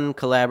fun,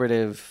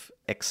 collaborative,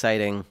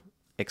 exciting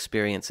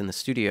experience in the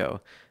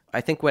studio.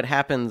 I think what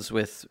happens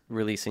with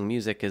releasing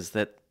music is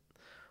that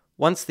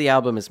once the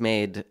album is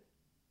made,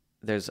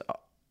 there's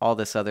all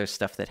this other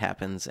stuff that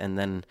happens, and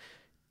then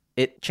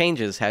it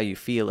changes how you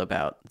feel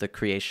about the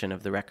creation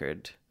of the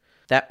record.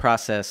 That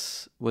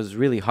process was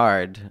really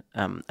hard,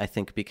 I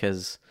think,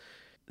 because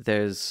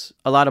there's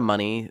a lot of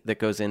money that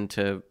goes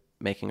into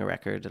making a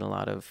record and a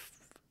lot of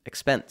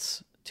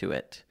expense to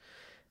it.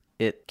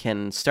 It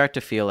can start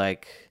to feel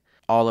like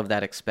all of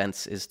that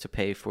expense is to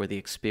pay for the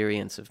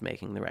experience of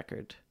making the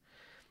record.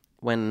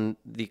 When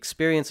the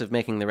experience of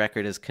making the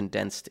record is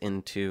condensed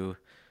into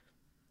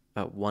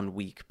a 1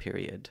 week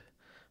period,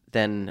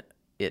 then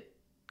it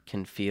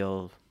can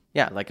feel,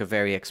 like a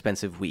very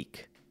expensive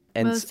week.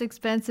 And most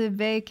expensive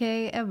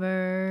vacay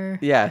ever.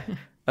 Yeah.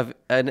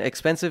 An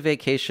expensive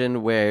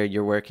vacation where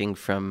you're working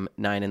from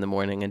 9 a.m.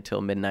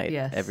 until midnight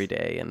every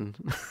day. And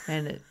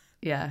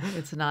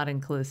it's not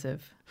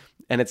inclusive.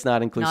 And it's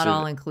not inclusive. Not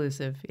all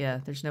inclusive. Yeah.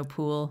 There's no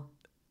pool.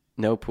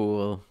 No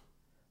pool.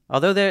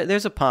 Although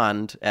there's a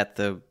pond at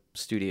the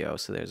studio,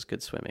 so there's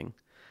good swimming.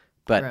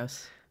 But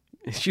gross.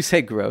 Did you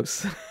say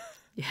gross?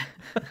 Yeah.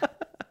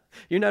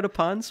 You're not a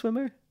pond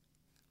swimmer?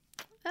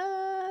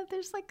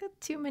 There's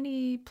too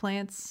many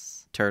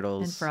plants,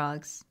 turtles, and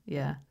frogs.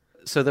 Yeah.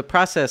 So the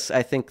process,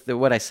 I think that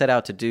what I set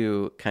out to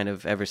do kind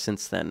of ever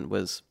since then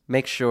was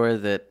make sure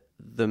that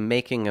the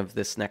making of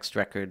this next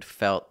record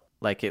felt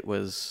like it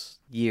was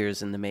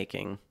years in the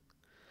making.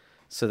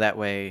 So that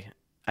way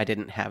I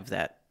didn't have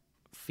that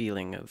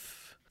feeling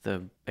of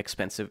the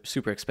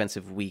super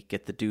expensive week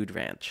at the Dude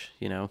Ranch,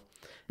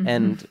 Mm-hmm.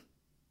 And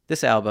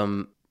this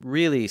album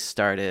really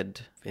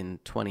started in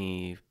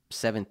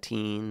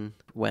 2017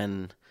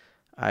 when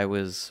I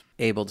was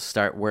able to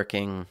start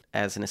working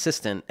as an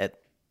assistant at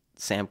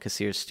Sam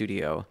Kassir's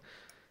studio.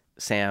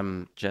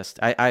 Sam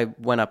I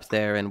went up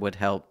there and would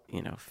help,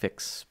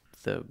 fix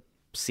the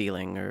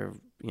ceiling or,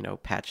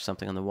 patch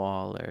something on the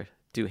wall or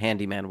do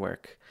handyman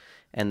work.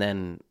 And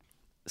then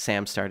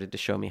Sam started to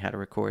show me how to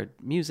record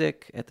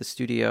music at the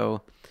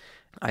studio.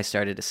 I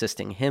started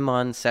assisting him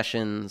on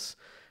sessions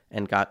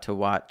and got to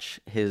watch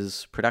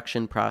his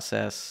production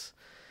process.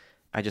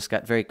 I just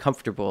got very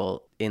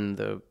comfortable in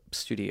the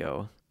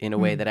studio in a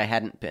way that I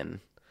hadn't been.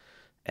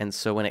 And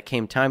so when it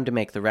came time to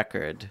make the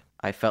record,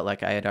 I felt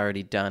like I had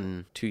already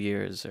done 2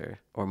 years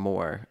or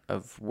more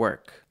of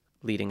work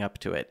leading up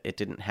to it. It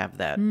didn't have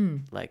that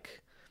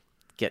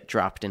get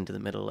dropped into the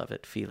middle of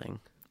it feeling.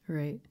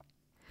 Right.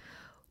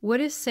 What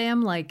is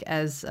Sam like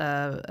as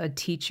a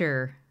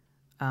teacher,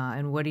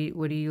 and what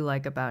do you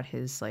like about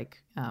his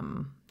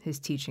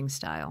teaching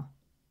style?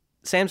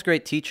 Sam's a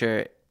great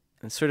teacher,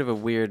 and sort of a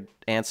weird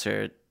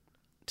answer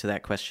to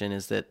that question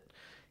is that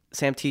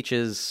Sam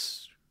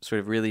teaches sort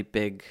of really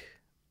big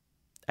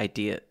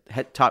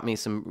had taught me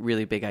some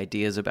really big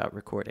ideas about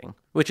recording,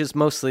 which is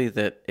mostly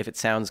that if it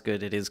sounds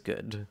good, it is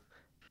good.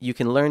 You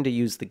can learn to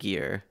use the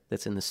gear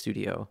that's in the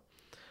studio.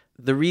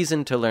 The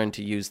reason to learn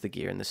to use the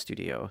gear in the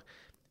studio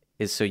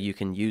is so you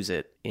can use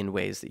it in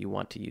ways that you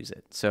want to use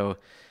it. So,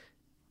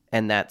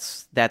 and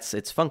that's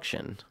its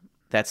function.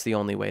 That's the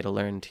only way to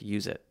learn to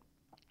use it.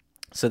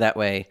 So that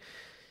way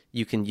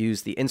you can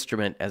use the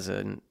instrument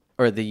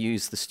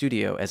use the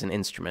studio as an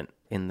instrument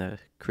in the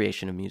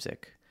creation of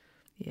music.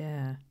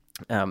 Yeah.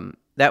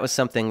 That was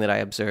something that I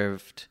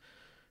observed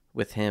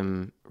with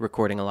him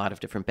recording a lot of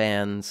different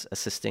bands,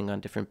 assisting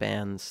on different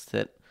bands,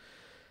 that,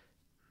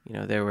 you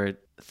know, there were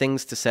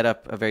things to set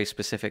up a very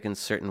specific and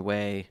certain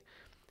way,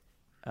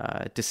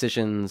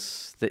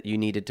 decisions that you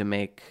needed to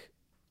make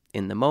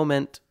in the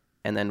moment,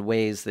 and then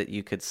ways that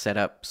you could set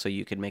up so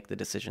you could make the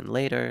decision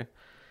later,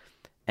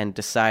 and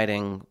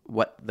deciding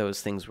what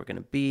those things were going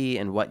to be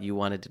and what you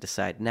wanted to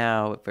decide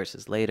now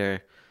versus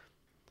later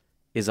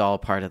is all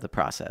part of the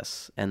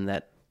process, and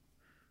that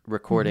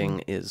recording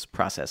is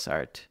process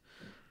art.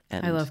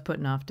 And I love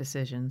putting off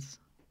decisions.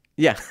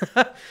 yeah.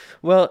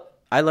 Well,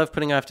 I love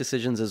putting off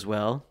decisions as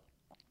well.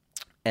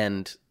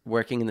 And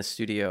working in the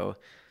studio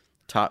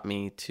taught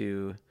me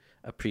to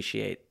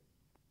appreciate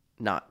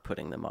not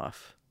putting them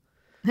off.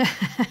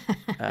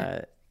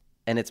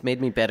 And it's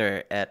made me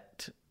better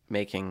at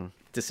making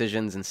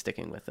decisions and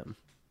sticking with them.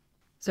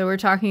 So we're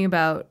talking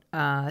about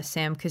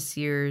Sam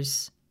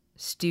Kassir's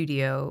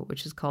studio,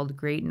 which is called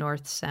Great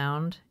North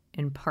Sound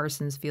in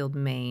Parsonsfield,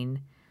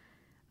 Maine.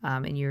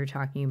 And you were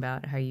talking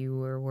about how you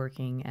were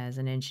working as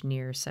an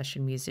engineer,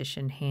 session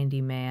musician,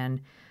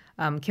 handyman.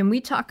 Can we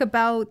talk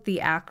about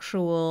the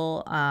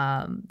actual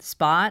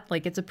spot?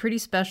 Like, it's a pretty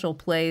special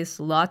place.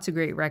 Lots of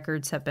great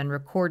records have been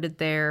recorded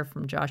there,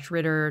 from Josh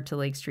Ritter to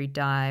Lake Street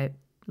Dive,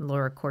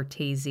 Laura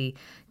Cortese.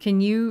 Can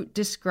you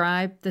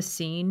describe the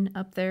scene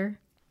up there?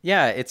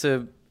 Yeah, it's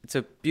a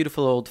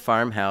beautiful old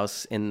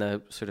farmhouse in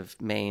the sort of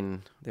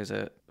main. There's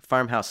a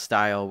farmhouse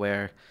style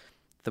where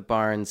the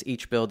barns,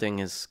 each building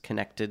is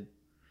connected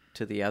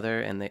to the other,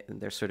 and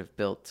they're sort of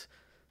built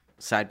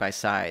side by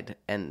side.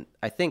 And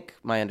I think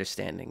my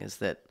understanding is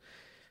that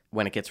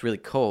when it gets really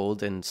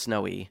cold and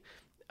snowy,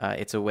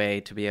 it's a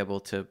way to be able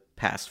to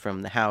pass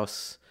from the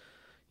house,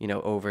 you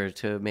know, over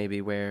to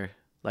maybe where,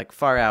 like,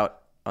 far out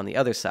on the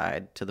other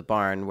side to the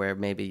barn where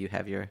maybe you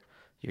have your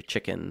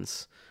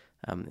chickens,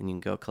 and you can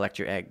go collect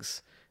your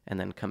eggs and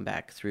then come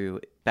back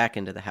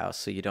into the house,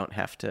 so you don't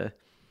have to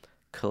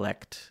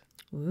collect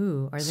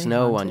Ooh, are they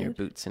snow haunted? on your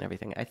boots and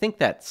everything. I think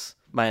that's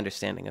my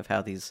understanding of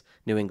how these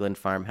New England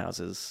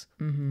farmhouses,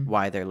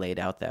 why they're laid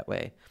out that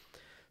way.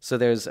 So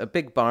there's a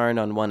big barn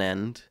on one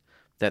end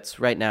that's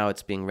right now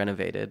it's being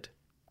renovated.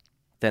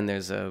 Then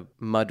there's a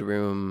mud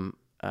room,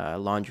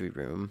 laundry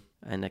room,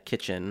 and a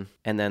kitchen.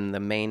 And then the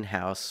main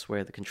house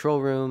where the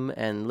control room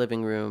and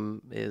living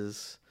room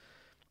is.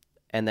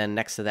 And then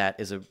next to that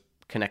is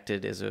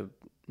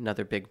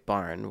another big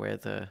barn where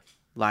the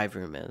live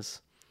room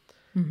is.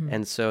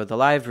 And so the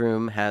live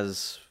room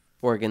has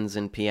organs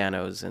and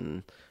pianos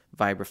and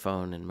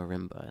vibraphone and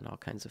marimba and all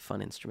kinds of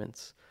fun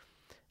instruments.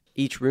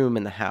 Each room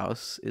in the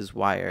house is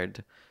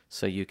wired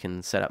so you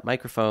can set up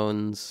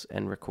microphones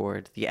and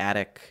record. The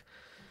attic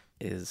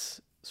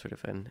is sort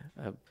of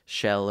a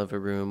shell of a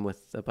room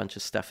with a bunch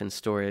of stuff in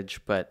storage,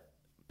 but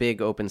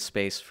big open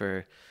space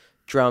for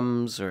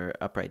drums or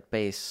upright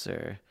bass.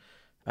 Or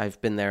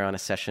I've been there on a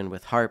session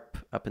with harp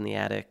up in the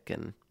attic,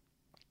 and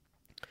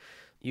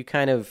you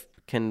kind of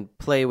can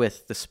play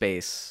with the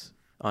space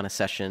on a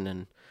session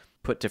and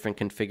put different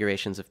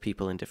configurations of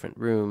people in different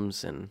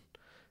rooms. And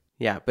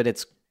yeah, but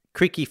it's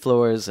creaky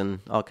floors and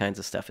all kinds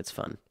of stuff. It's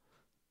fun.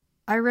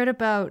 I read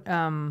about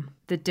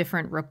the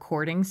different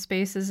recording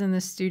spaces in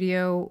the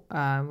studio,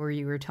 where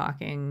you were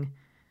talking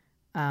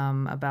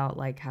about,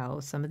 like, how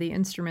some of the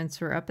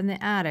instruments were up in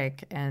the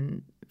attic,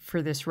 and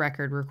for this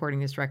record, recording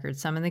this record,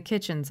 some in the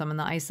kitchen, some in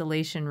the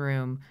isolation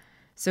room.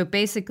 So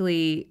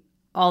basically,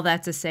 all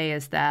that to say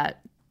is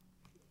that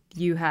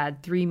you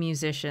had 3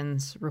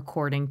 musicians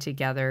recording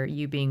together,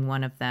 you being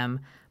one of them,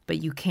 but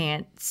you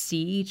can't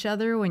see each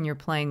other when you're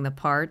playing the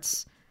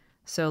parts.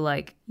 So,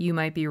 like, you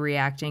might be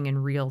reacting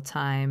in real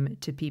time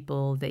to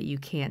people that you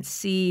can't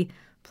see,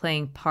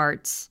 playing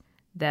parts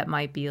that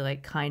might be,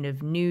 like, kind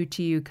of new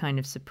to you, kind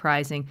of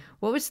surprising.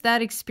 What was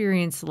that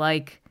experience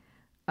like?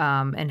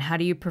 And how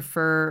do you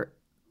prefer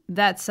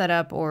that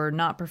setup or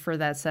not prefer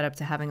that setup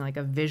to having, like,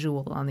 a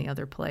visual on the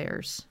other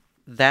players?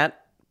 That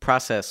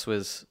process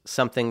was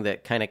something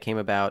that kind of came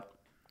about,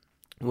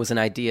 was an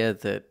idea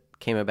that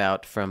came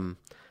about from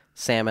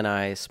Sam and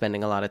I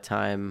spending a lot of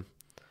time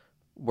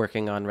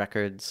working on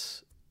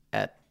records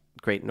at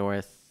Great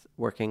North,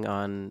 working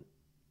on,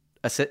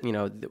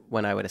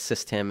 when I would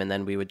assist him, and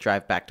then we would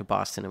drive back to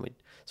Boston and we'd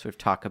sort of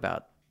talk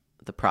about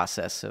the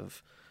process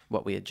of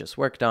what we had just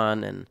worked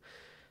on. And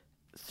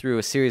through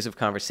a series of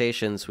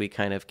conversations, we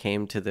kind of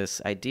came to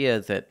this idea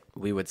that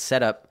we would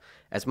set up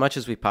as much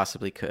as we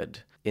possibly could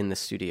in the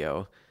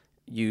studio,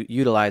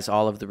 utilize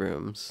all of the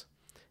rooms,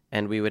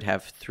 and we would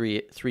have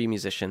three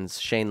musicians.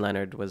 Shane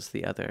Leonard was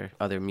the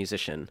other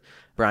musician.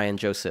 Brian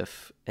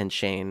Joseph and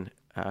Shane,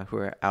 who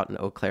are out in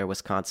Eau Claire,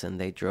 Wisconsin,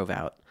 they drove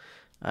out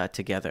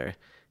together.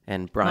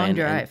 And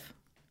Brian,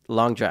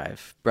 long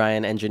drive.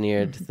 Brian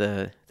engineered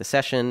the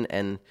session,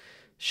 and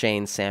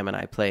Shane, Sam, and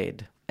I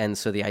played. And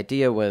so the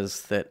idea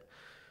was that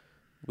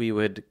we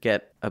would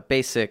get a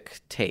basic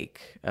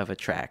take of a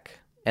track,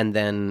 and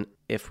then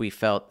if we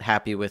felt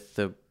happy with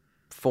the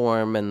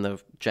form and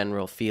the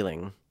general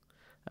feeling,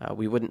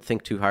 we wouldn't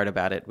think too hard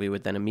about it. We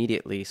would then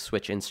immediately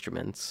switch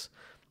instruments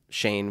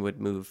Shane would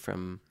move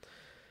from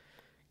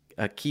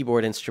a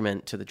keyboard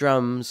instrument to the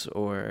drums,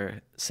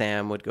 or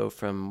Sam would go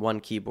from one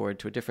keyboard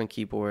to a different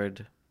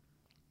keyboard.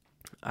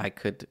 I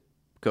could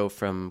go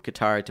from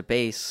guitar to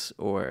bass,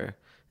 or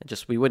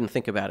just, we wouldn't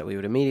think about it. We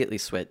would immediately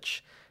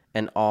switch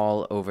and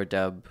all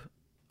overdub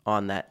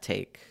on that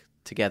take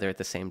together at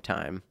the same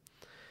time.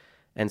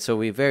 And so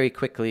we very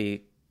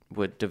quickly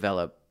would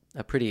develop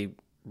a pretty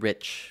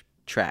rich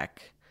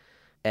track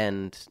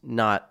and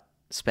not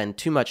spend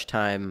too much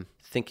time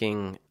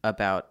thinking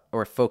about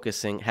or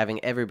focusing,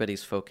 having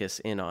everybody's focus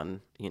in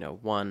on,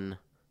 one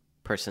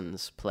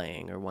person's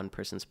playing or one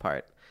person's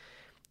part.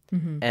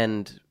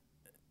 And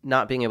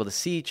not being able to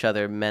see each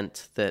other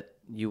meant that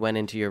you went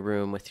into your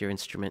room with your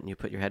instrument and you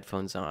put your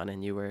headphones on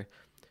and you were,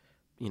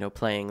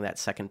 playing that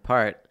second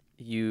part.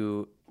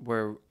 You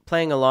were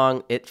playing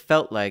along. It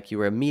felt like you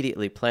were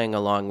immediately playing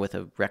along with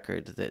a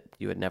record that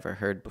you had never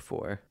heard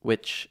before,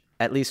 which,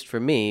 at least for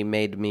me,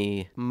 made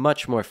me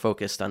much more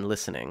focused on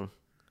listening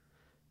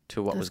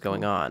to what was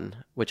going on,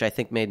 which I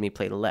think made me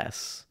play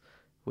less,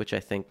 which I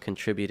think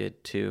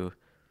contributed to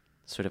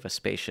sort of a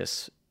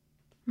spacious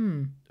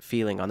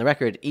feeling on the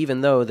record.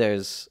 Even though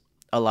there's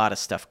a lot of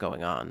stuff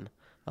going on,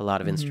 a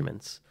lot of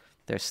instruments,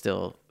 there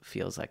still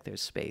feels like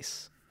there's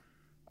space.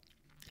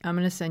 I'm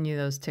going to send you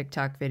those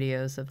TikTok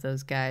videos of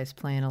those guys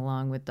playing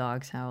along with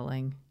dogs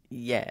howling.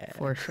 Yeah.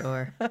 For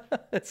sure.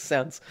 It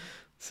sounds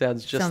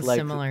just like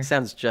similar.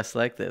 Sounds just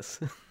like this.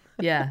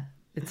 Yeah,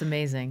 it's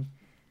amazing.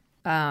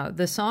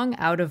 The song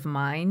Out of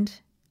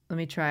Mind, let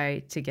me try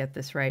to get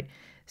this right.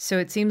 So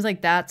it seems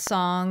like that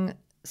song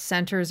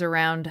centers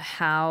around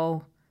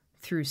how,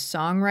 through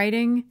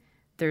songwriting,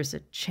 there's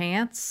a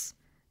chance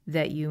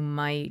that you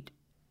might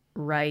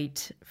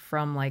write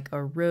from like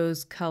a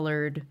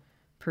rose-colored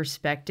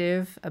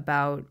perspective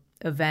about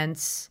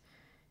events,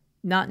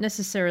 not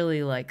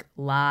necessarily like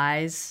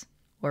lies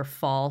or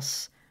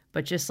false,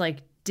 but just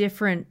like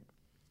different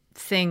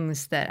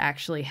things that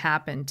actually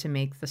happen to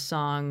make the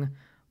song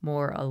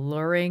more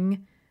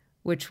alluring,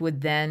 which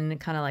would then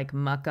kind of like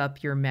muck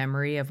up your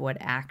memory of what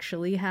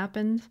actually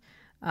happened.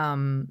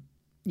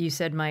 You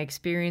said my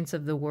experience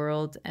of the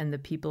world and the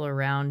people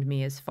around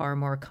me is far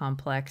more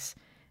complex,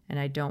 and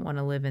I don't want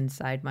to live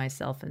inside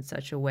myself in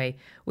such a way,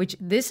 which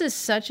this is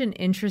such an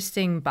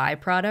interesting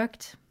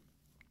byproduct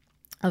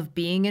of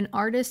being an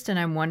artist. And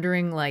I'm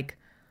wondering like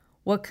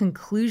what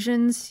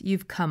conclusions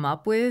you've come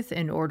up with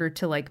in order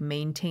to like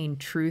maintain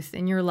truth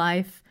in your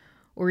life,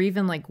 or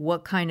even like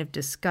what kind of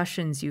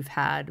discussions you've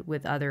had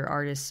with other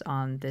artists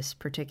on this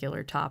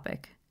particular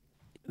topic.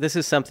 This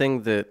is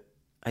something that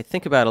I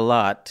think about a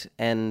lot,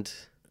 and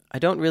I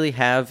don't really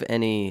have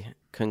any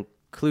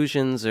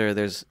conclusions, or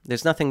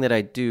there's nothing that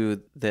I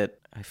do that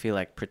I feel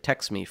like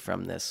protects me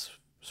from this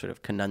sort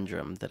of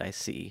conundrum that I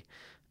see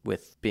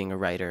with being a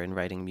writer and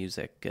writing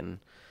music and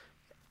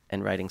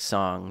writing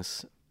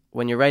songs.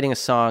 When you're writing a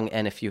song,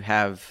 and if you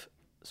have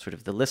sort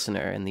of the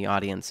listener and the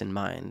audience in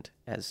mind,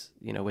 as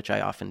which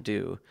I often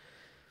do,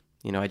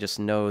 I just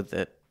know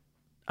that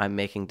I'm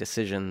making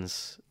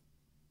decisions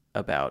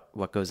about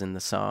what goes in the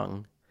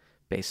song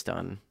based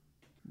on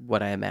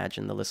what I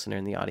imagine the listener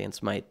and the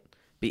audience might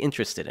be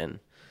interested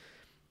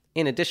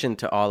in addition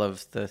to all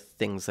of the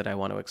things that I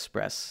want to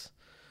express,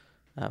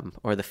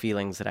 or the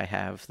feelings that I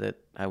have that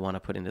I want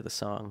to put into the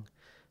song.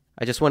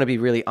 I just want to be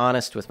really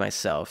honest with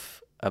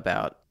myself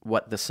about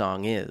what the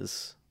song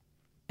is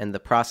and the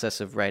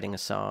process of writing a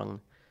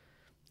song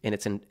in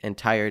its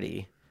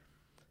entirety,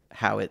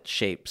 how it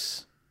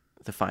shapes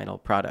the final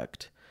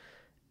product.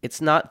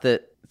 It's not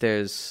that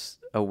there's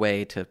a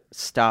way to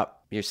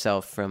stop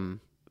yourself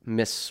from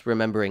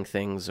misremembering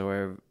things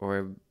or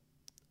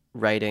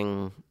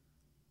writing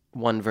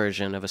one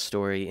version of a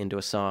story into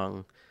a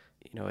song,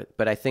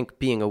 but I think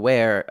being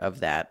aware of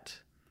that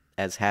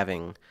as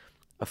having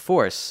a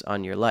force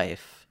on your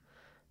life,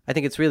 I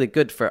think it's really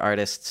good for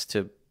artists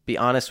to be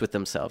honest with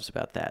themselves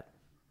about that.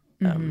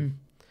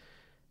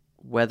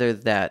 Whether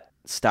that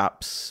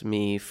stops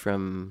me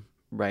from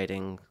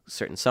writing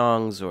certain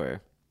songs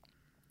or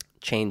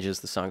changes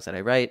the songs that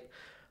I write,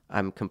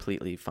 I'm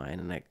completely fine,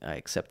 and I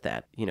accept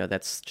that.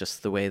 That's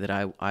just the way that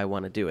I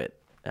want to do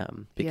it,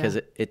 because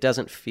it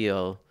doesn't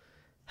feel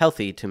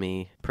healthy to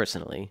me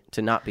personally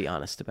to not be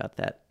honest about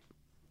that.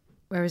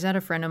 I was at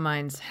a friend of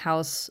mine's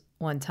house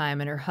one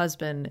time, and her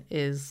husband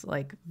is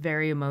like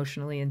very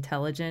emotionally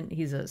intelligent.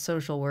 He's a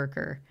social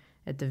worker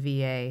at the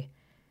VA.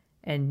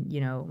 And,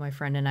 my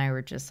friend and I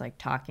were just like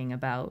talking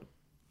about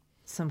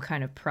some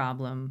kind of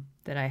problem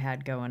that I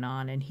had going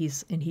on. And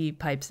he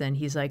pipes in,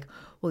 he's like,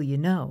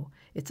 well,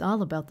 it's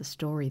all about the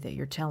story that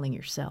you're telling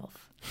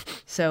yourself.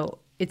 So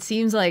it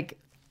seems like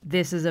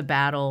this is a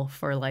battle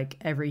for like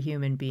every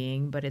human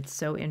being, but it's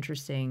so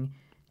interesting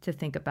to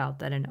think about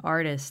that an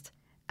artist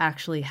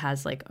actually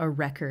has like a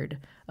record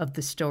of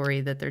the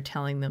story that they're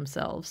telling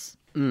themselves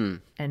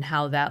and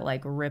how that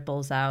like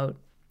ripples out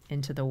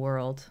into the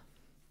world.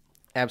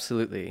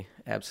 Absolutely.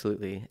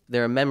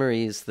 There are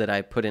memories that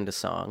I put into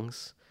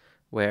songs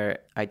where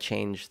I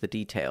change the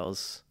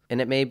details, and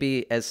it may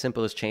be as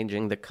simple as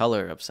changing the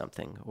color of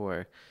something,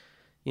 or,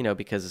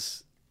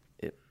 because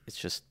it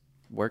just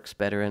works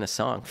better in a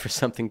song for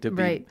something to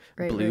be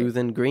Right, blue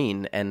than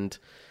green. And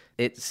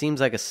it seems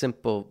like a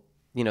simple,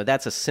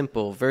 that's a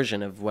simple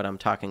version of what I'm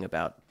talking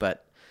about,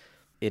 but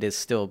it is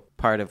still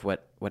part of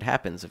what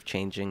happens of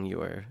changing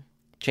your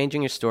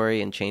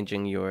story and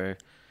changing your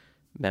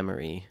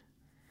memory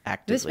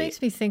actively. This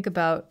makes me think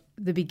about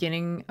the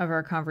beginning of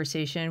our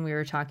conversation. We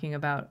were talking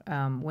about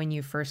when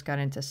you first got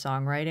into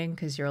songwriting,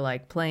 because you're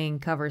like playing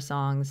cover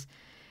songs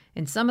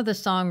and some of the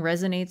song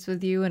resonates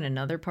with you and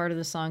another part of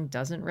the song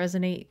doesn't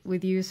resonate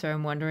with you. So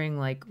I'm wondering,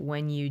 like,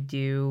 when you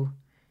do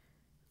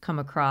come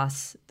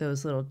across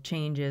those little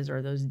changes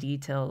or those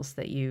details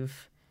that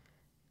you've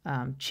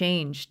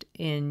changed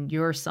in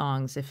your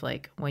songs, if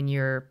like when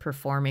you're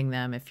performing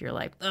them, if you're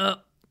like, oh,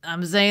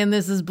 I'm saying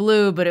this is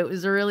blue, but it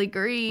was really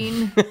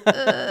green.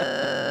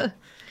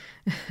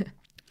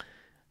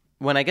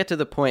 When I get to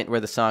the point where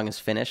the song is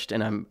finished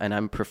and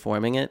I'm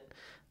performing it,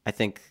 I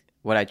think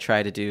what I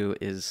try to do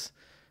is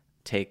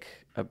take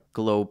a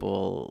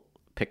global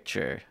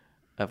picture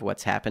of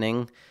what's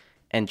happening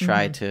and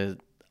try to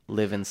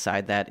live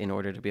inside that in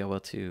order to be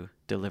able to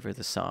deliver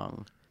the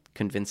song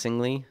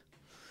convincingly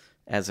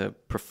as a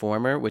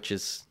performer, which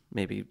is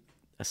maybe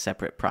a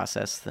separate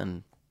process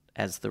than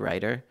as the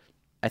writer.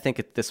 I think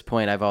at this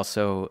point I've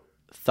also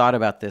thought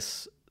about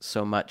this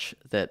so much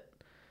that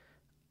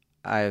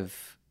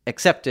I've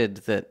accepted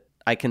that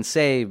I can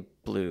say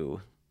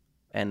blue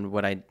and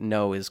what I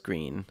know is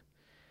green.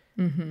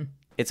 Mm-hmm.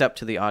 It's up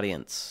to the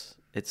audience.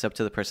 It's up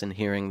to the person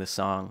hearing the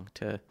song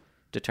to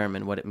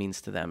determine what it means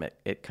to them.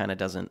 It kind of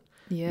doesn't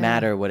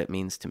matter what it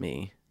means to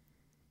me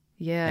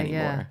anymore.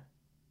 Yeah.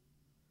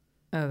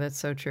 Oh, that's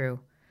so true.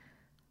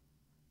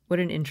 What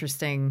an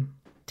interesting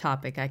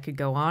topic. I could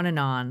go on and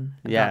on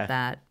about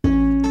that.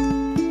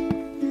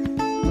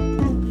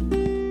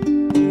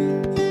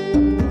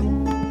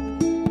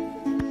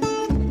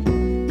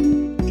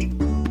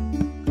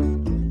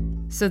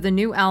 So the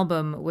new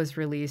album was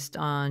released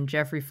on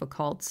Jeffrey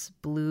Foucault's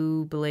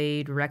Blue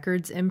Blade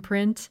Records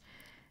imprint,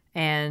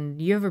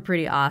 and you have a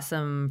pretty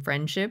awesome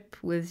friendship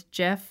with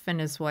Jeff and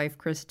his wife,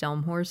 Chris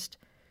Delmhorst.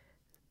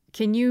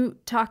 Can you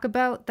talk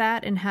about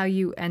that and how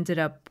you ended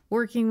up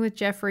working with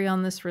Jeffrey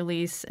on this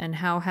release, and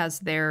how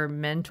has their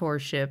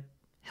mentorship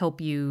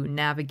helped you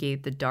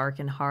navigate the dark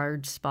and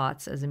hard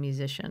spots as a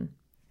musician?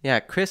 Yeah,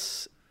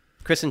 Chris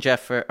and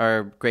Jeff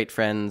are great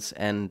friends,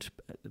 and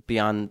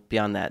beyond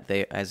that,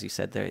 they, as you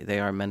said, they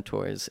are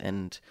mentors,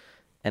 and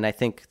I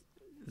think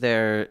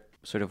they're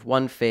sort of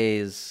one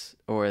phase,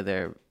 or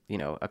they're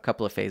a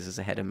couple of phases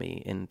ahead of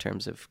me in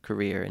terms of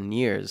career and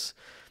years,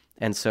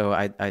 and so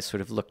I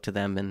sort of look to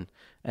them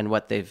and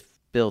what they've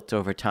built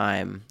over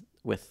time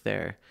with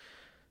their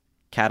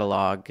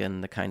catalog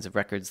and the kinds of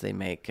records they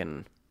make,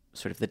 and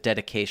sort of the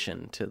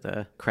dedication to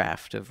the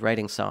craft of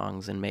writing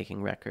songs and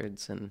making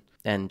records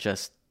and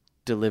just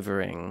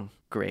delivering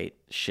great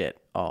shit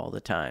all the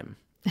time.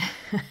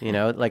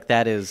 Like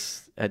that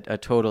is a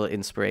total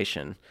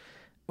inspiration.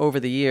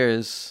 Over the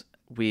years,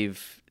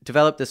 we've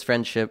developed this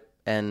friendship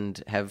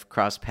and have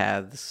crossed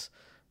paths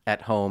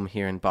at home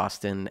here in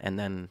Boston and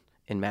then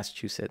in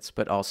Massachusetts,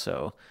 but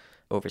also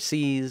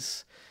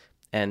overseas.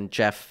 And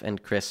Jeff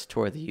and Chris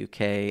tour the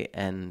UK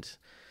and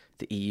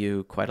the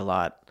EU quite a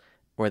lot,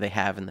 or they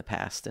have in the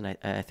past, and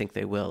I think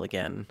they will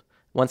again.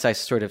 Once I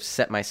sort of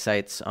set my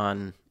sights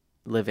on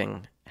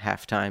living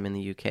half-time in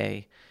the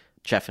UK,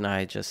 Jeff and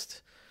I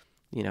just,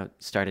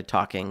 started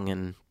talking,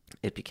 and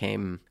it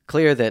became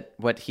clear that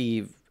what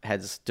he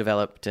has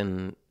developed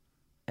and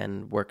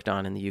worked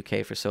on in the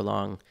UK for so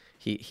long,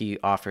 he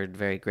offered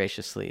very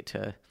graciously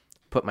to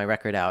put my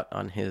record out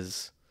on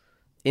his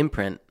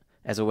imprint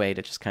as a way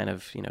to just kind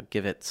of,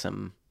 give it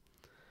some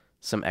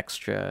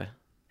extra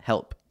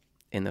help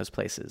in those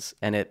places.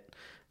 And it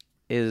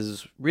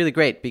is really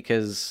great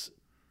because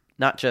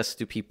not just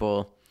do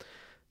people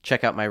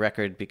check out my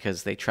record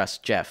because they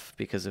trust Jeff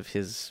because of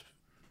his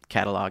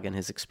catalog and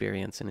his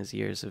experience and his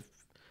years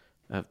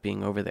of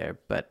being over there,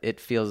 but it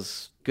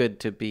feels good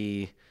to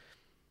be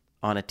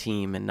on a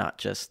team and not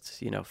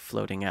just,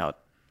 floating out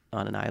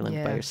on an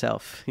island by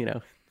yourself, and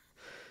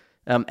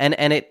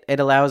it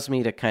allows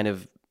me to kind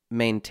of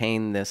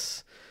maintain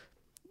this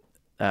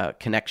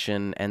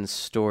connection and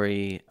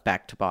story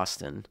back to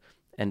Boston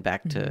and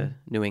back to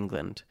New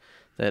England,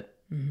 that,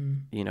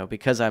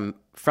 because I'm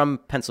from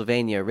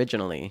Pennsylvania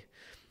originally,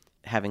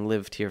 having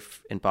lived here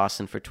in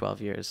Boston for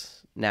 12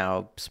 years,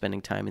 now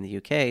spending time in the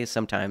UK,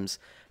 sometimes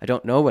I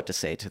don't know what to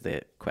say to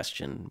the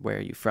question, where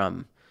are you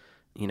from?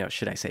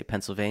 Should I say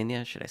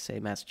Pennsylvania? Should I say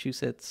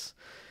Massachusetts?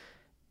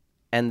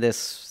 And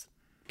this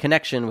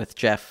connection with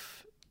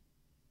Jeff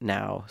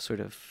now, sort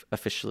of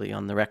officially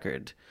on the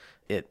record,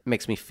 it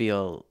makes me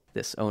feel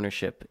this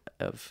ownership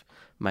of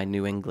my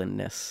New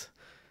Englandness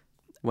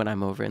when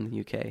I'm over in the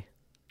UK.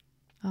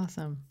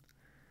 Awesome.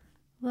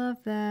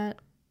 Love that.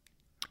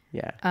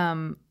 Yeah.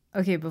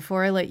 Okay,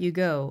 before I let you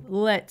go,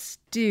 let's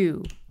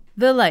do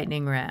the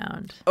lightning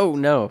round. Oh,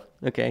 no.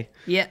 Okay.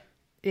 Yep.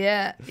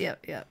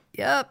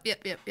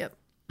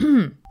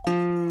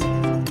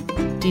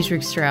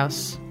 Dietrich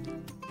Strauss.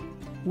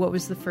 What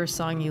was the first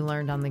song you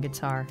learned on the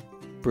guitar?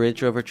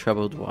 Bridge Over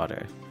Troubled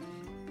Water.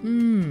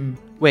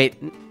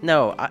 Wait,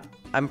 no,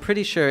 I'm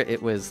pretty sure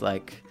it was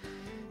like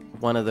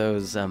one of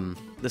those,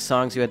 the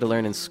songs you had to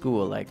learn in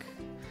school, like,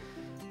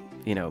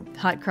 you know...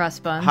 Hot Cross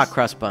Buns? Hot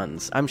Cross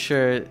Buns.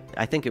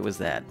 I think it was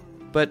that.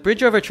 But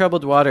Bridge Over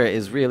Troubled Water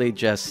is really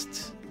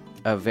just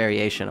a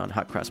variation on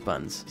Hot Cross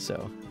Buns,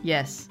 so...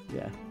 Yes.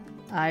 Yeah.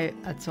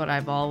 That's what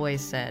I've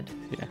always said.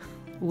 Yeah.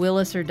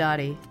 Willis or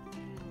Dottie?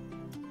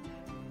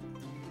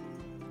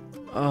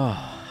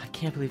 Oh, I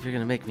can't believe you're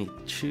going to make me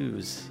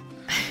choose.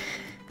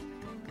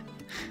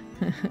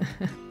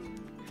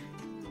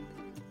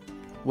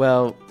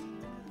 Well,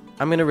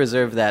 I'm going to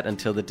reserve that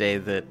until the day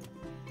that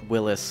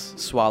Willis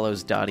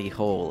swallows Dottie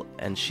whole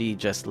and she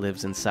just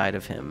lives inside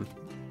of him.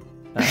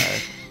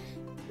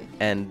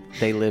 And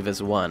they live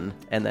as one,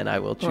 and then I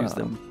will choose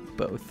them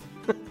both.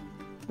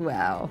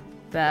 Wow,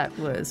 that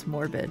was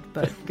morbid,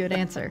 but good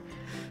answer.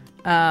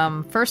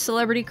 First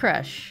celebrity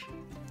crush?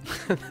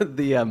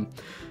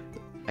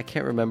 I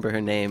can't remember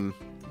her name.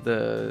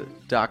 The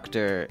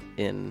doctor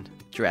in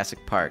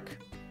Jurassic Park.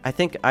 I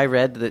think I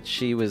read that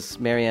she was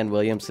Marianne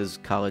Williams's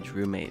college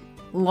roommate.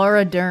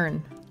 Laura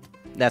Dern.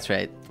 That's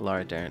right,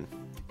 Laura Dern.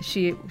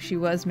 She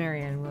was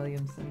Marianne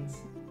Williamson's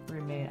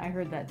roommate. I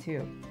heard that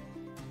too.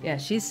 Yeah,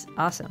 she's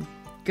awesome.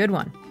 Good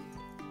one.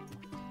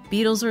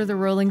 Beatles or the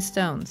Rolling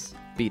Stones?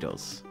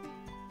 Beatles.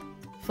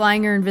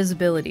 Flying or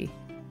invisibility?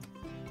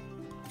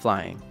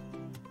 Flying.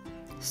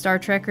 Star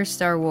Trek or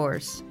Star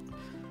Wars?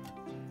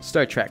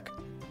 Star Trek.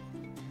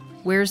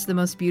 Where's the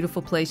most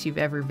beautiful place you've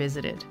ever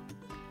visited?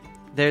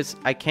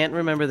 I can't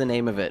remember the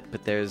name of it,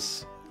 but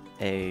there's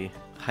a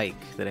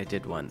hike that I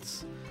did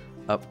once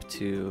up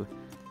to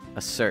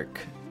a cirque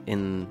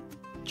in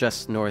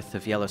just north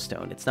of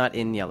Yellowstone. It's not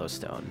in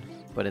Yellowstone,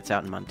 but it's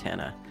out in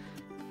Montana.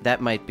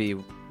 That might be,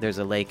 there's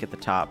a lake at the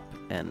top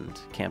and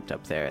camped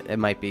up there. It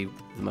might be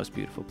the most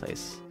beautiful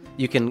place.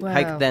 You can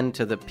hike then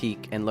to the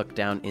peak and look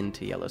down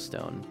into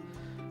Yellowstone.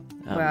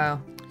 Wow.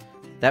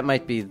 That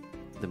might be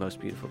the most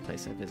beautiful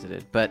place I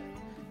visited, but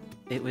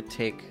it would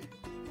take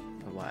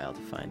a while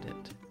to find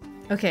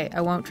it. Okay,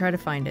 I won't try to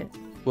find it.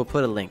 We'll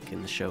put a link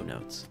in the show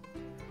notes.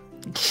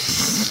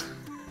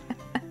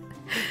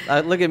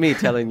 Look at me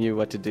telling you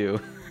what to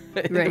do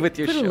with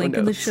your show notes. Put a link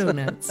in the show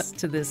notes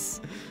to this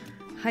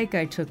hike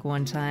I took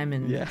one time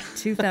in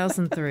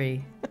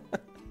 2003.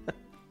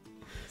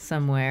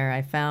 Somewhere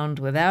I found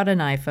without an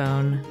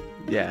iPhone.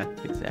 Yeah,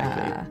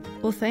 exactly.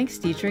 Well, thanks,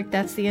 Dietrich.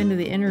 That's the end of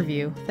the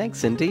interview. Thanks,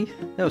 Cindy.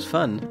 That was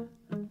fun.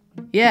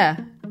 Yeah.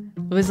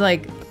 It was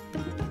like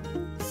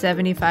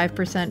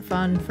 75%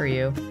 fun for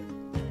you.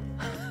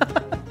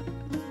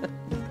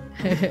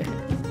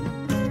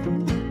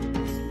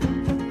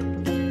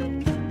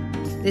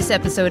 This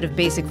episode of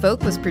Basic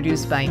Folk was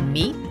produced by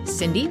me,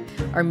 Cindy.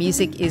 Our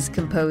music is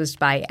composed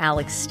by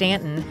Alex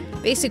Stanton.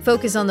 Basic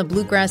Folk is on the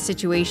Bluegrass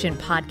Situation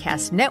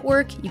Podcast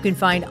Network. You can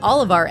find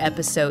all of our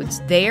episodes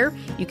there.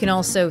 You can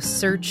also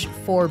search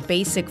for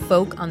Basic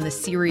Folk on the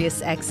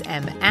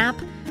SiriusXM app.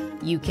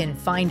 You can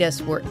find us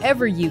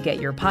wherever you get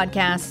your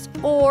podcasts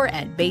or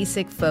at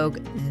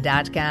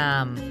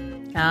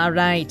basicfolk.com. All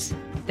right.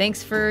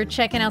 Thanks for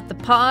checking out the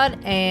pod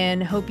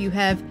and hope you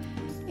have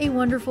a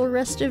wonderful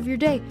rest of your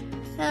day.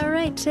 All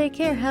right. Take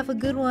care. Have a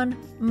good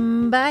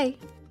one. Bye.